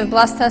day that you have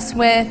blessed us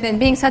with, and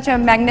being such a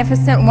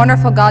magnificent,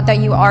 wonderful God that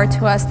you are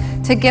to us,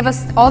 to give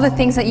us all the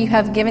things that you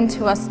have given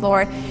to us,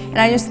 Lord. And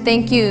I just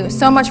thank you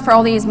so much for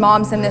all these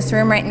moms in this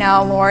room right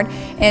now, Lord,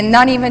 and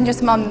not even just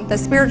the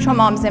spiritual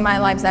moms in my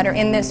lives that are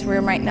in this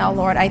room right now,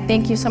 Lord. I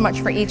thank you so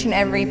much for each and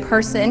every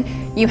person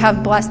you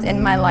have blessed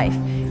in my life.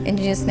 In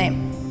Jesus'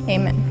 name,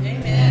 amen.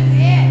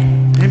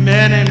 Amen.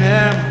 Amen,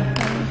 amen.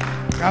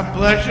 God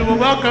bless you. Well,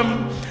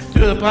 welcome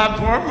to the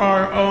platform,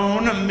 our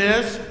own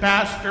Miss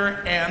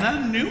Pastor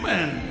Anna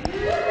Newman.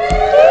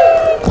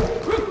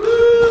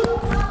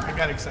 I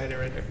got excited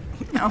right there.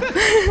 No.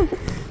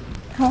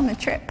 I'm on a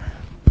trip.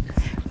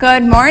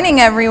 Good morning,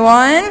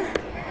 everyone.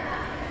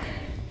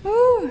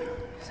 Woo.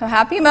 So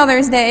happy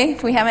Mother's Day,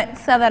 if we haven't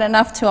said that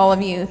enough to all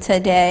of you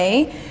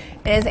today.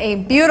 It is a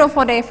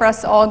beautiful day for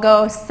us to all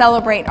go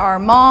celebrate our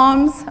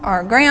moms,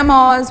 our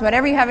grandmas,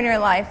 whatever you have in your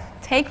life.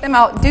 Take them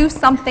out, do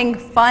something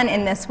fun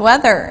in this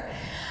weather.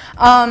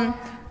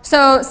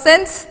 So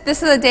since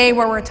this is a day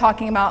where we're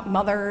talking about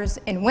mothers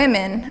and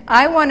women,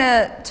 I want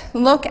to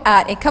look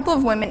at a couple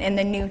of women in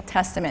the New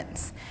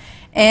Testament.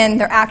 And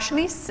they're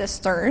actually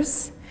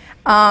sisters.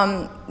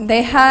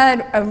 They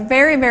had a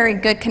very, very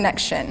good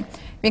connection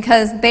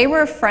because they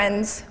were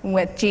friends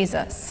with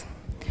Jesus.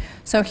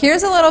 So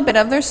here's a little bit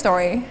of their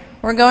story.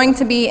 We're going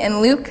to be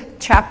in Luke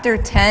chapter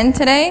 10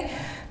 today,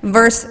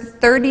 verse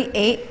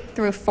 38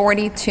 through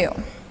 42.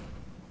 It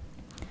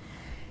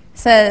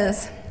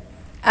says,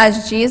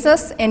 as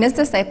Jesus and his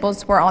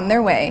disciples were on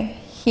their way,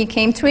 he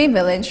came to a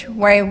village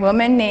where a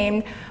woman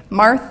named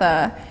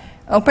Martha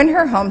opened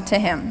her home to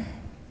him.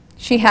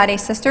 She had a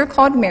sister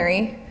called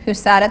Mary who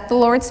sat at the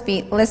Lord's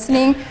feet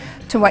listening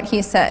to what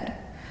he said.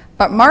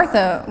 But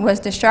Martha was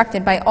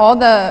distracted by all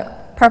the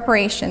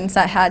preparations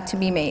that had to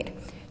be made.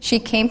 She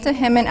came to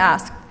him and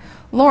asked,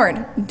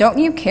 Lord, don't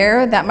you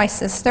care that my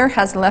sister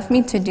has left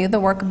me to do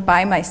the work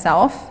by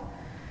myself?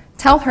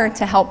 Tell her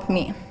to help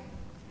me.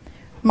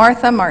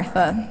 Martha,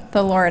 Martha,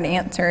 the Lord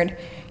answered,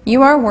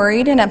 you are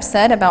worried and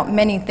upset about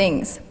many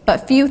things,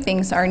 but few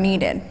things are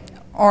needed,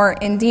 or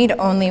indeed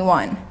only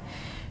one.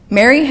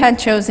 Mary had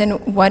chosen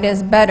what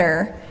is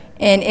better,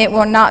 and it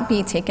will not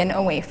be taken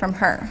away from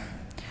her.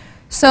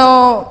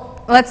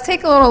 So let's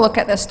take a little look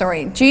at this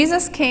story.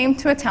 Jesus came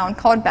to a town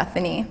called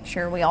Bethany.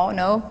 Sure, we all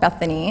know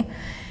Bethany.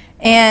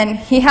 And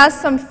he has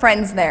some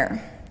friends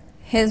there.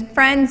 His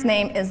friend's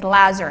name is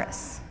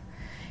Lazarus.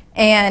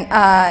 And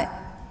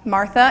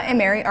Martha and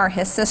Mary are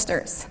his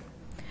sisters.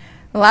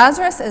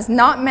 Lazarus is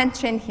not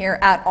mentioned here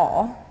at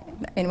all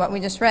in what we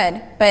just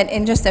read, but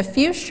in just a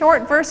few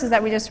short verses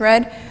that we just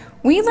read,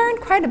 we learned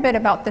quite a bit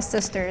about the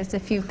sisters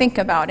if you think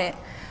about it.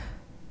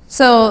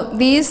 So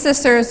these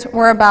sisters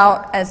were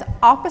about as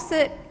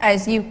opposite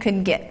as you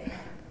could get.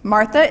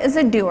 Martha is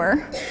a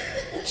doer.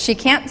 She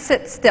can't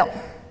sit still.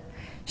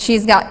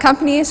 She's got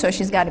company, so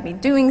she's got to be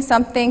doing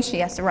something. She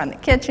has to run the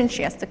kitchen.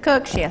 She has to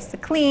cook. She has to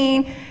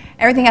clean.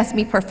 Everything has to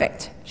be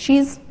perfect.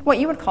 She's what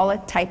you would call a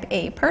type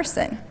A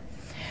person.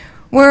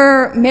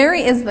 Where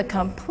Mary is the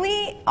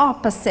complete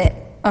opposite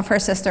of her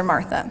sister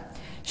Martha.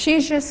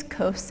 She's just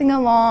coasting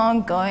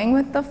along, going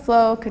with the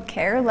flow, could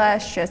care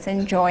less, just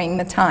enjoying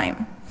the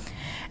time.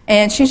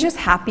 And she's just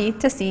happy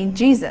to see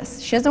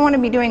Jesus. She doesn't want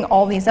to be doing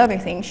all these other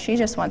things. She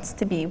just wants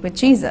to be with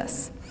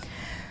Jesus.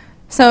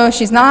 So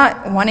she's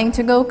not wanting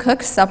to go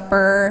cook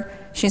supper.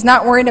 She's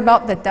not worried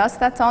about the dust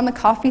that's on the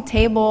coffee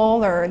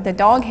table or the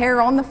dog hair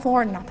on the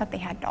floor. Not that they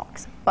had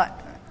dogs, but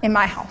in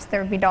my house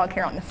there would be dog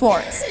hair on the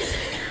floors.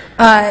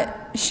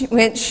 She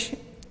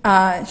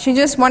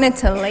just wanted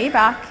to lay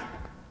back,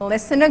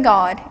 listen to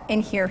God,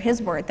 and hear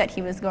his word that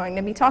he was going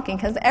to be talking.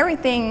 Because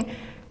everything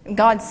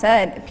God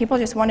said, people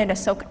just wanted to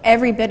soak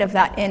every bit of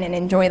that in and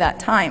enjoy that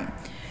time.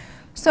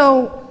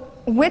 So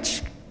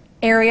which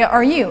area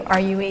are you? Are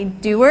you a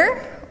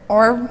doer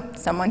or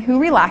someone who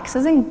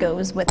relaxes and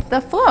goes with the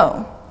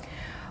flow?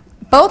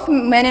 Both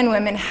men and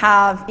women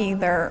have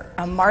either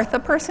a Martha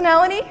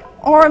personality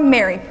or a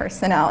Mary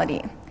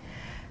personality.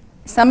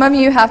 Some of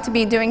you have to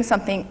be doing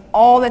something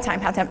all the time,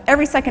 have to have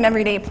every second,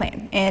 every day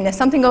plan. And if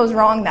something goes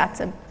wrong, that's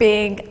a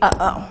big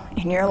uh-oh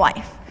in your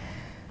life.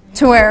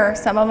 To where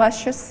some of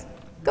us just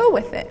go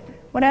with it.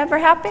 Whatever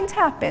happens,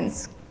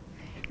 happens.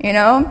 You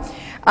know?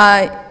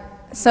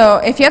 So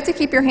if you have to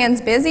keep your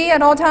hands busy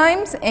at all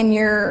times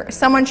and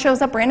someone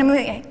shows up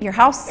randomly at your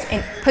house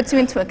and puts you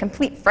into a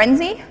complete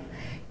frenzy,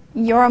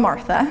 you're a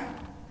Martha.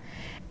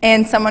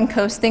 And someone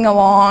coasting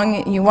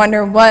along, you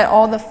wonder what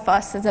all the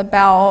fuss is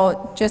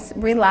about. Just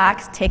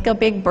relax, take a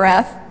big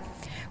breath.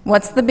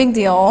 What's the big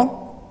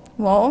deal?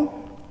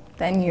 Well,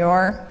 then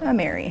you're a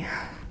Mary.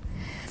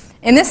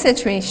 In this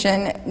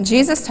situation,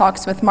 Jesus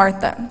talks with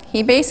Martha.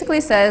 He basically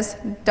says,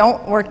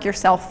 don't work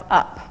yourself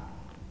up.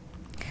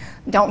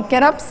 Don't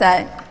get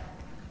upset.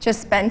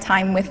 Just spend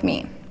time with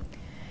me.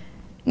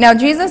 Now,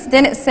 Jesus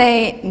didn't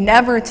say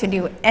never to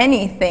do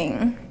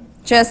anything,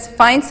 just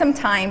find some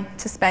time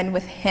to spend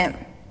with him.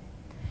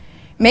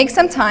 Make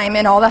some time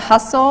in all the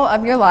hustle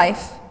of your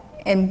life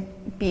and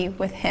be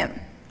with him.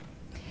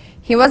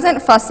 He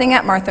wasn't fussing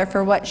at Martha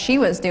for what she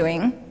was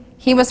doing.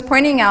 He was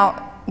pointing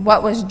out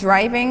what was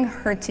driving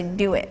her to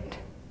do it.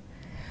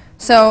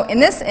 So in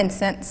this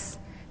instance,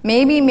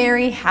 maybe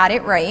Mary had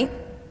it right.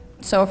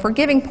 So if we're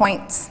giving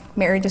points,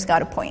 Mary just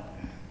got a point.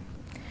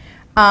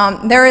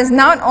 This is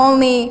not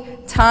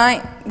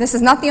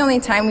the only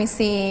time we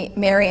see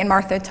Mary and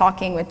Martha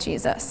talking with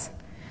Jesus.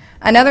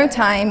 Another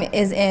time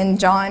is in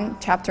John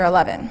chapter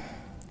 11.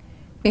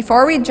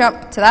 Before we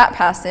jump to that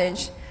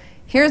passage,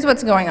 here's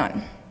what's going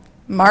on.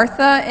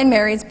 Martha and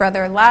Mary's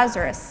brother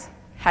Lazarus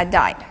had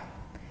died.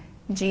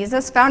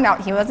 Jesus found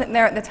out he wasn't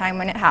there at the time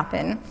when it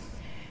happened,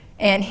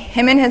 and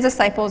him and his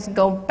disciples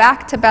go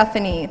back to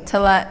Bethany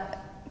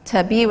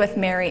to be with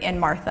Mary and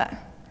Martha.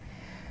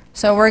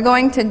 So we're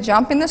going to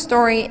jump in the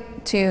story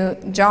to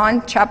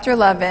John chapter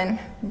 11,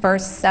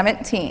 verse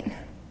 17.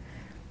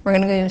 We're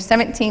going to go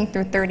 17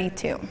 through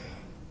 32.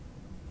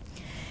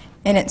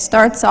 And it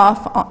starts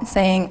off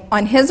saying,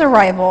 on his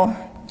arrival,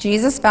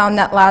 Jesus found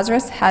that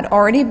Lazarus had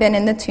already been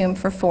in the tomb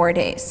for 4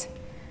 days.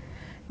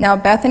 Now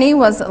Bethany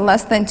was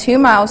less than 2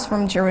 miles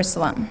from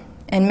Jerusalem,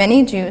 and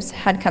many Jews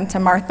had come to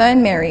Martha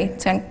and Mary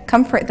to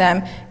comfort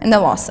them in the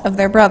loss of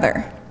their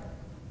brother.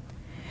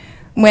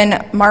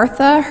 When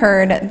Martha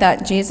heard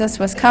that Jesus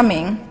was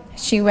coming,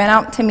 she went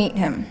out to meet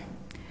him.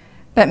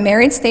 But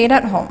Mary stayed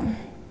at home.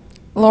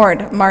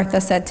 Lord,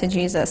 Martha said to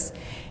Jesus,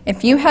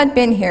 if you had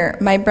been here,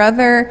 my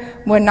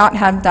brother would not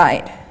have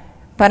died.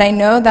 But I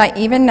know that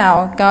even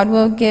now God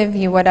will give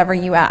you whatever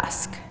you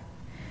ask.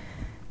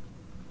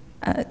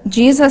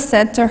 Jesus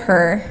said to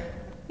her,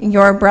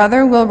 your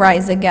brother will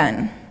rise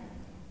again.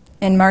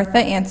 And Martha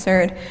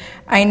answered,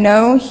 I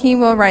know he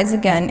will rise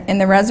again in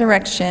the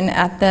resurrection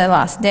at the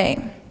last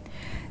day.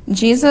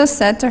 Jesus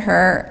said to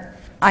her,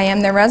 I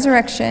am the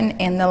resurrection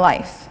and the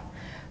life.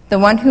 The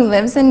one who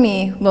lives in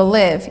me will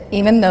live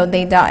even though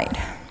they died.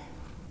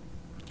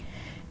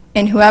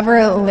 And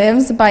whoever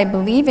lives by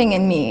believing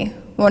in me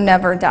will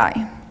never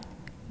die.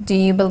 Do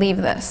you believe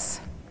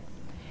this?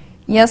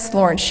 Yes,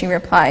 Lord, she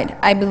replied.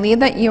 I believe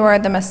that you are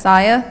the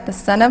Messiah, the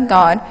Son of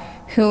God,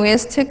 who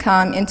is to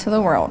come into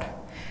the world.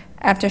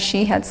 After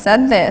she had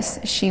said this,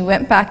 she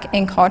went back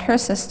and called her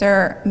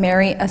sister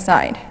Mary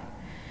aside.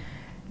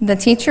 The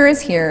teacher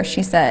is here,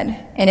 she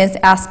said, and is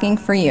asking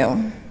for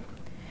you.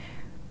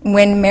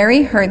 When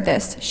Mary heard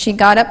this, she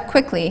got up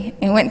quickly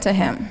and went to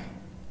him.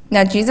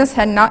 Now Jesus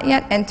had not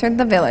yet entered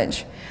the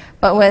village,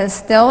 but was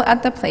still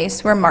at the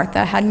place where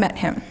Martha had met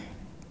him.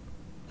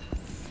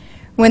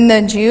 When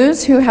the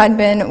Jews who had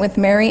been with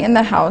Mary in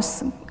the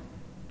house,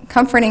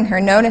 comforting her,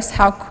 noticed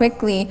how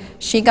quickly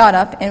she got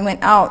up and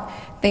went out,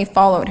 they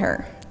followed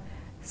her,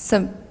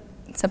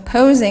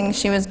 supposing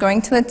she was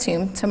going to the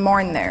tomb to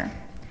mourn there.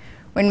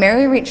 When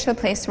Mary reached the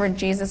place where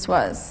Jesus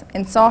was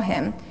and saw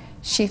him,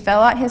 she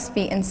fell at his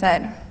feet and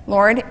said,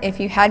 Lord, if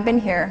you had been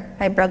here,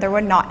 my brother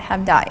would not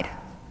have died.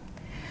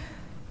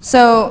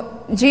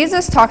 So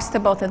Jesus talks to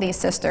both of these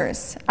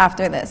sisters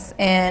after this,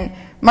 and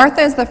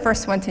Martha is the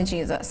first one to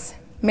Jesus.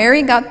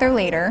 Mary got there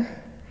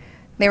later.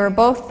 They were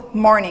both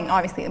mourning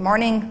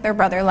their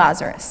brother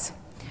Lazarus.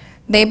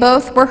 They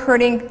both were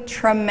hurting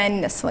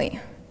tremendously.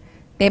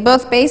 They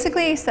both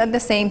basically said the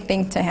same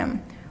thing to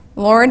him.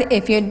 Lord,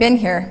 if you had been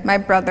here, my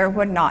brother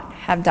would not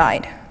have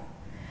died.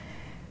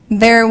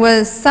 There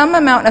was some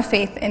amount of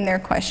faith in their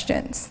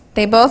questions.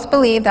 They both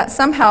believed that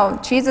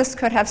somehow Jesus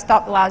could have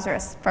stopped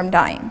Lazarus from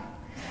dying.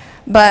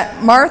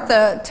 But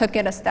Martha took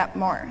it a step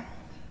more.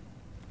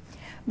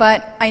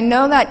 But I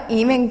know that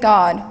even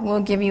God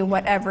will give you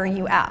whatever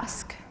you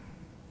ask.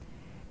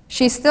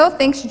 She still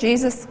thinks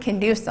Jesus can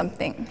do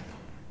something.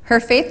 Her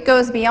faith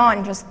goes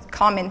beyond just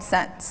common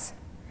sense.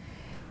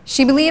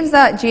 She believes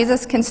that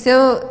Jesus can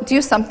still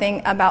do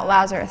something about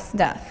Lazarus'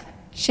 death.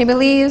 She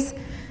believes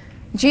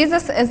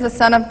Jesus is the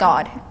Son of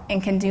God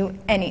and can do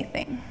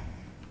anything.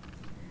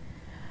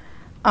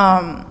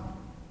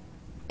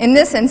 In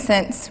this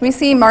instance, we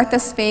see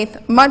Martha's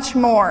faith much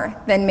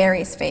more than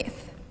Mary's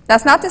faith.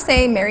 That's not to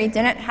say Mary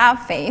didn't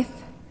have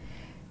faith.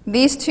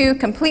 These two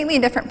completely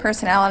different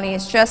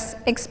personalities just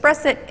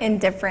express it in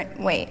different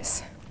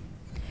ways.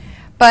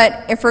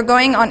 But if we're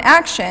going on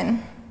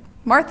action,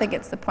 Martha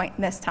gets the point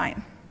this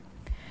time.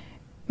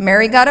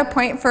 Mary got a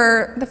point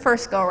for the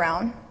first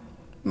go-around.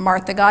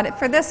 Martha got it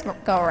for this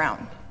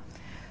go-around.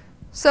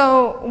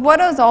 So what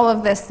does all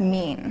of this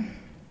mean?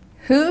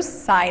 Whose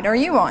side are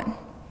you on?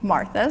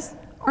 Martha's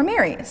or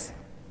Mary's?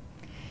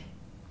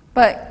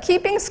 But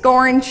keeping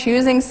score and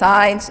choosing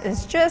sides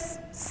is just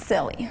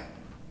silly.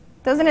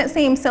 Doesn't it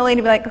seem silly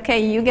to be like,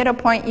 okay, you get a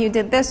point, you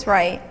did this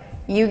right.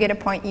 You get a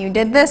point, you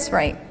did this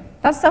right.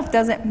 That stuff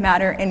doesn't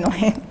matter in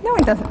life. No,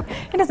 it doesn't.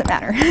 It doesn't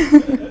matter.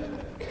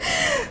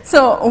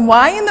 So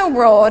why in the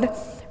world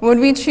would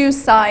we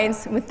choose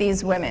sides with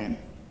these women?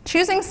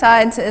 Choosing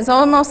sides is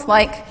almost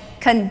like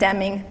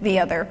condemning the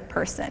other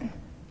person.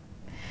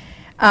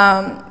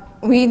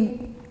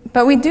 We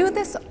But we do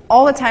this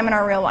all the time in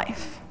our real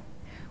life.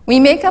 We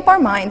make up our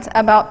minds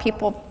about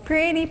people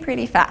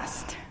pretty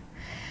fast.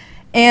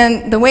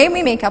 And the way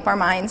we make up our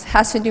minds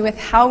has to do with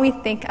how we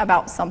think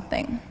about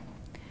something.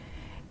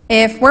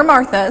 If we're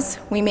Marthas,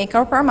 we make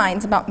up our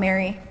minds about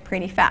Mary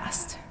pretty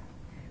fast.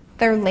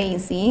 They're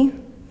lazy.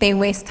 They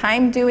waste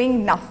time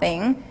doing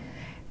nothing.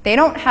 They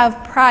don't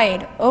have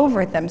pride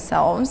over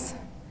themselves.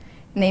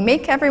 And they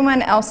make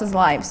everyone else's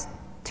lives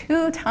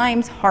 2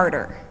 times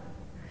harder.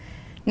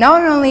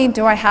 Not only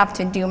do I have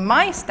to do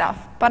my stuff,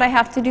 but I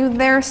have to do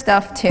their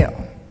stuff too.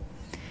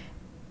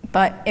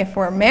 But if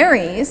we're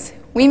Marys,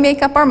 we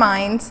make up our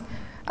minds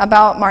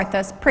about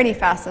Marthas pretty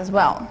fast as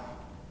well.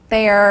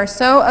 They are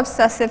so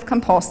obsessive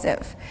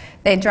compulsive.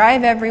 They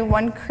drive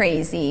everyone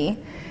crazy.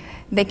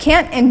 They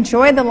can't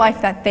enjoy the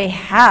life that they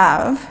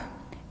have,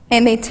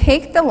 and they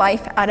take the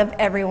life out of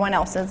everyone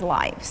else's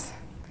lives.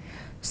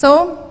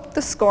 So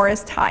the score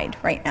is tied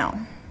right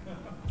now.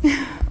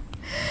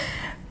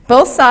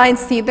 Both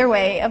sides see their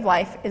way of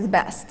life is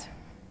best,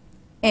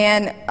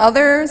 and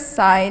other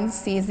side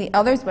sees the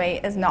other's way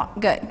is not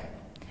good.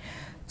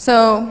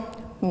 So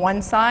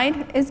one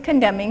side is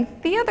condemning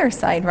the other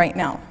side right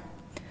now.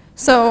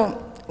 So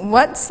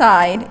what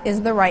side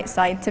is the right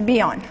side to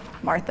be on?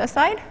 Martha's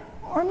side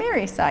or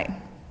Mary's side?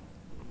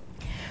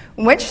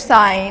 Which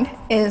side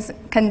is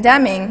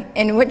condemning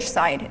and which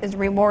side is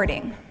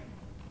rewarding?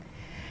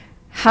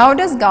 How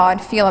does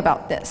God feel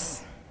about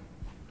this?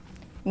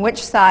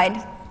 Which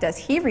side does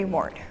he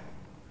reward?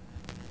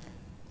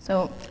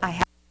 So I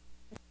have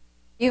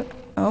you.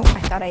 Oh, I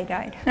thought I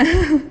died.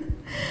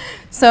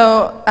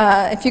 So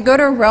if you go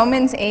to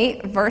Romans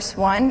 8, verse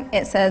 1,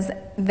 it says,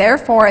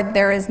 "Therefore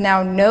there is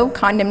now no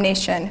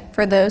condemnation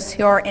for those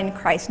who are in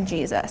Christ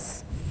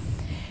Jesus."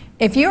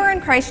 If you are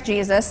in Christ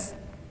Jesus,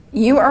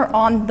 you are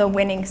on the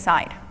winning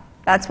side.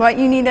 That's what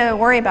you need to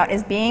worry about,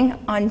 is being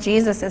on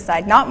Jesus'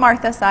 side. Not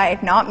Martha's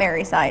side, not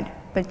Mary's side,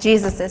 but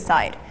Jesus'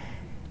 side.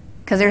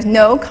 Because there's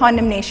no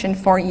condemnation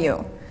for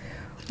you.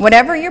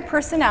 Whatever your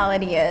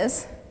personality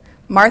is,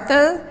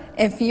 Martha,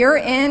 if you're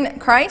in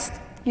Christ,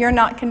 you're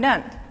not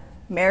condemned.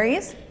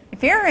 Mary's,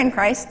 if you're in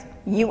Christ,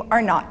 you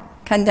are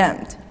not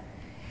condemned.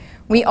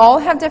 We all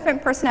have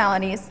different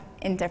personalities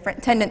and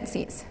different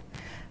tendencies.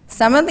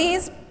 Some of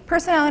these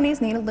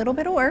personalities need a little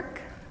bit of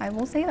work, I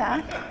will say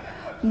that,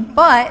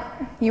 but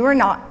you are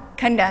not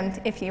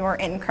condemned if you are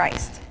in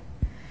Christ.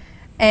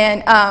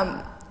 And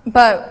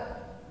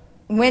but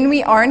when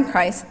we are in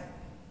Christ,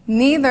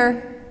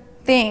 neither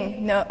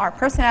thing, no, our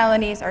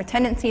personalities, our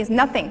tendencies,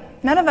 nothing,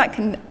 none of that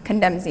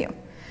condemns you.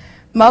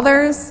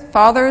 Mothers,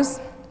 fathers,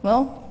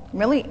 well,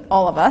 really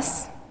all of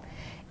us,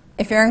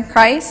 if you're in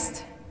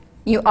Christ,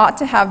 you ought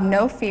to have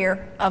no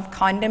fear of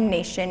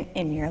condemnation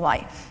in your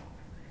life.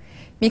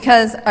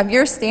 Because of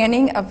your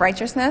standing of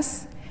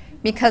righteousness,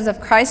 because of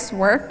Christ's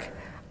work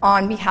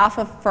on behalf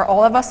of, for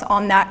all of us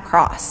on that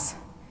cross.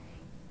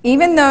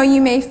 Even though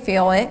you may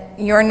feel it,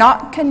 you're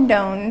not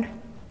condemned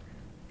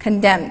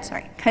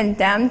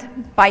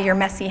by your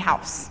messy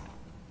house.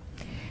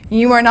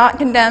 You are not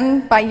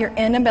condemned by your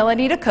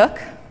inability to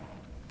cook.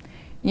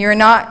 You're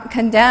not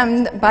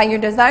condemned by your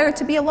desire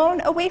to be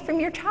alone away from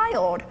your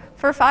child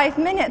for 5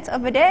 minutes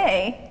of a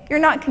day. You're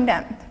not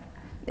condemned.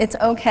 It's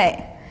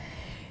okay.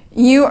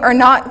 You are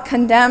not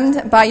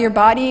condemned by your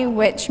body,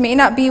 which may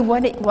not be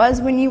what it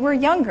was when you were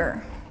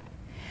younger.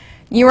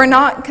 You are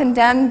not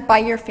condemned by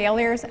your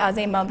failures as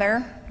a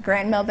mother,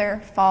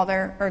 grandmother,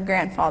 father, or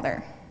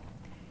grandfather.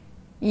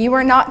 You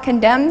are not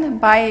condemned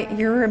by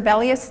your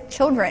rebellious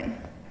children.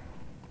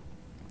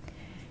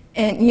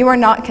 And you are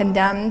not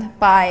condemned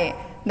by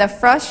the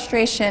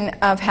frustration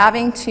of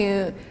having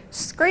to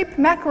scrape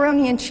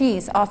macaroni and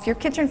cheese off your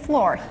kitchen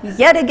floor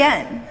yet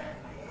again.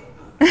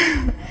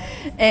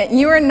 And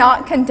you are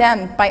not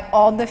condemned by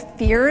all the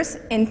fears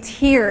and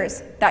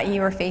tears that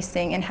you are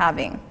facing and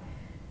having.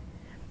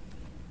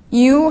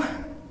 You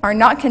are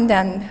not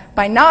condemned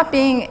by not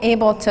being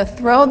able to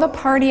throw the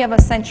party of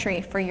a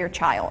century for your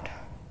child.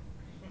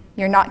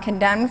 You're not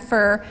condemned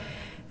for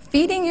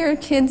feeding your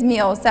kids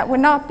meals that would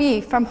not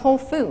be from Whole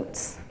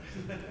Foods.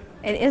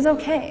 It is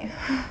okay.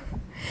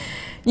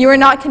 You are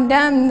not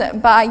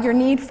condemned by your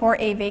need for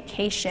a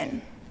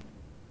vacation.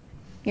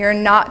 You're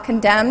not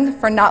condemned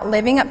for not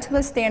living up to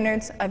the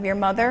standards of your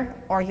mother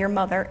or your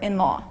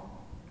mother-in-law.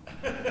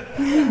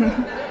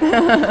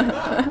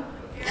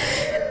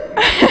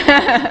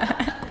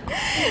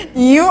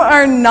 You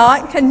are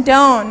not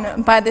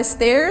condoned by the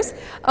stares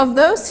of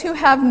those who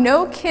have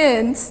no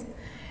kids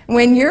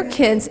when your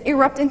kids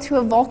erupt into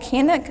a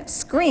volcanic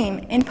scream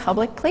in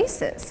public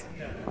places.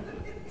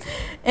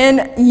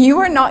 And you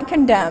are not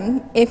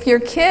condemned if your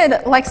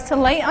kid likes to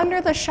lay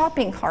under the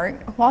shopping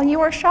cart while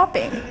you are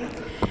shopping,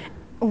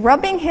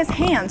 rubbing his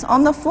hands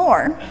on the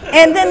floor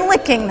and then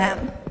licking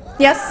them.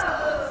 Yes,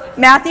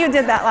 Matthew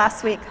did that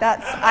last week.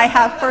 I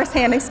have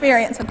firsthand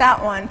experience with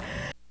that one.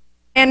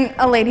 And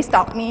a lady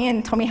stopped me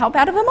and told me how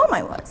bad of a mom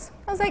I was.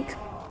 I was like,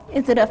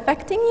 is it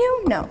affecting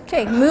you? No.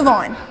 Okay, move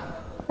on.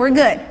 We're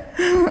good.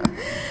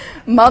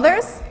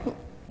 Mothers,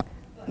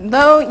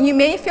 though you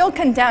may feel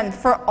condemned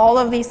for all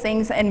of these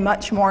things and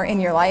much more in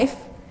your life,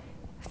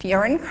 if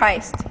you're in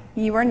Christ,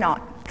 you are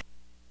not.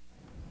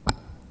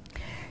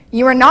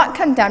 You are not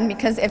condemned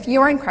because if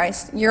you are in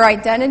Christ, your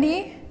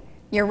identity,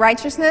 your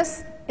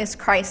righteousness is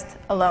Christ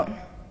alone.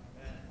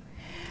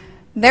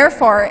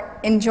 Therefore,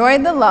 enjoy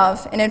the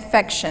love and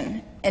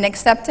affection and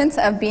acceptance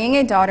of being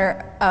a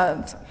daughter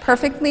of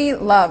perfectly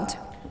loved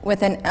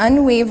with an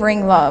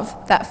unwavering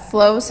love that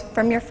flows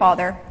from your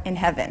Father in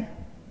heaven.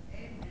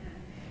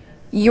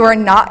 You are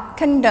not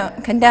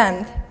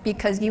condemned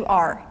because you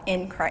are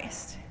in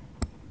Christ.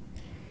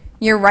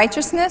 Your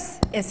righteousness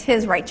is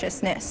his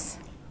righteousness.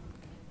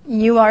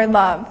 You are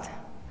loved.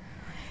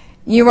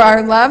 You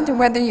are loved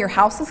whether your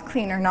house is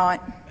clean or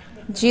not.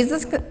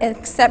 Jesus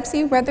accepts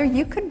you whether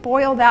you could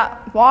boil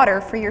that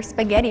water for your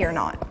spaghetti or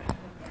not.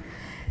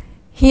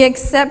 He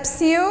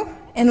accepts you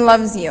and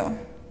loves you.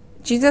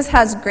 Jesus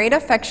has great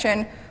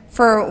affection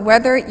for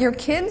whether your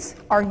kids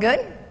are good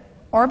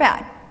or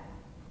bad.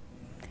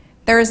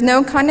 There is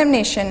no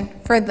condemnation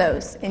for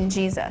those in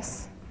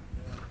Jesus.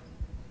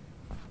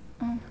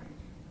 I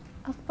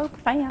spoke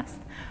fast.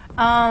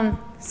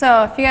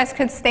 So if you guys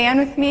could stand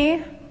with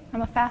me,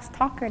 I'm a fast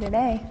talker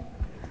today.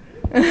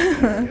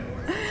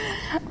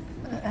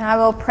 I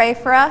will pray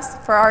for us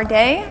for our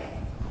day.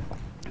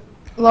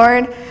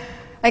 Lord,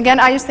 again,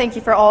 I just thank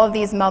you for all of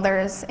these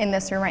mothers in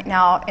this room right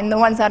now and the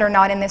ones that are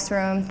not in this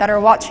room, that are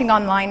watching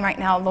online right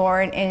now,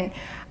 Lord. And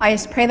I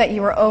just pray that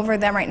you are over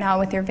them right now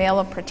with your veil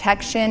of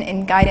protection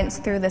and guidance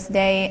through this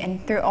day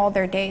and through all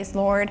their days,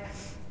 Lord.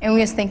 And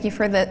we just thank you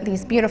for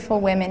these beautiful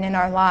women in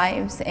our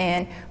lives.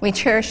 And we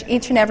cherish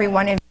each and every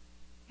one of you.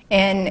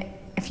 And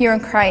if you're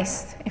in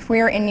Christ, if we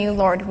are in you,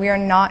 Lord, we are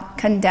not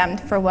condemned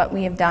for what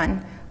we have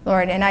done,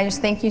 Lord. And I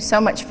just thank you so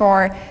much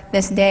for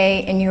this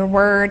day and your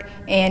word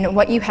and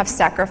what you have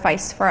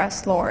sacrificed for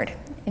us, Lord.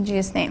 In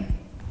Jesus' name,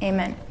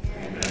 amen.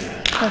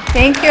 So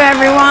thank you,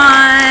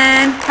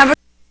 everyone. Have a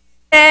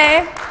good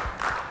day.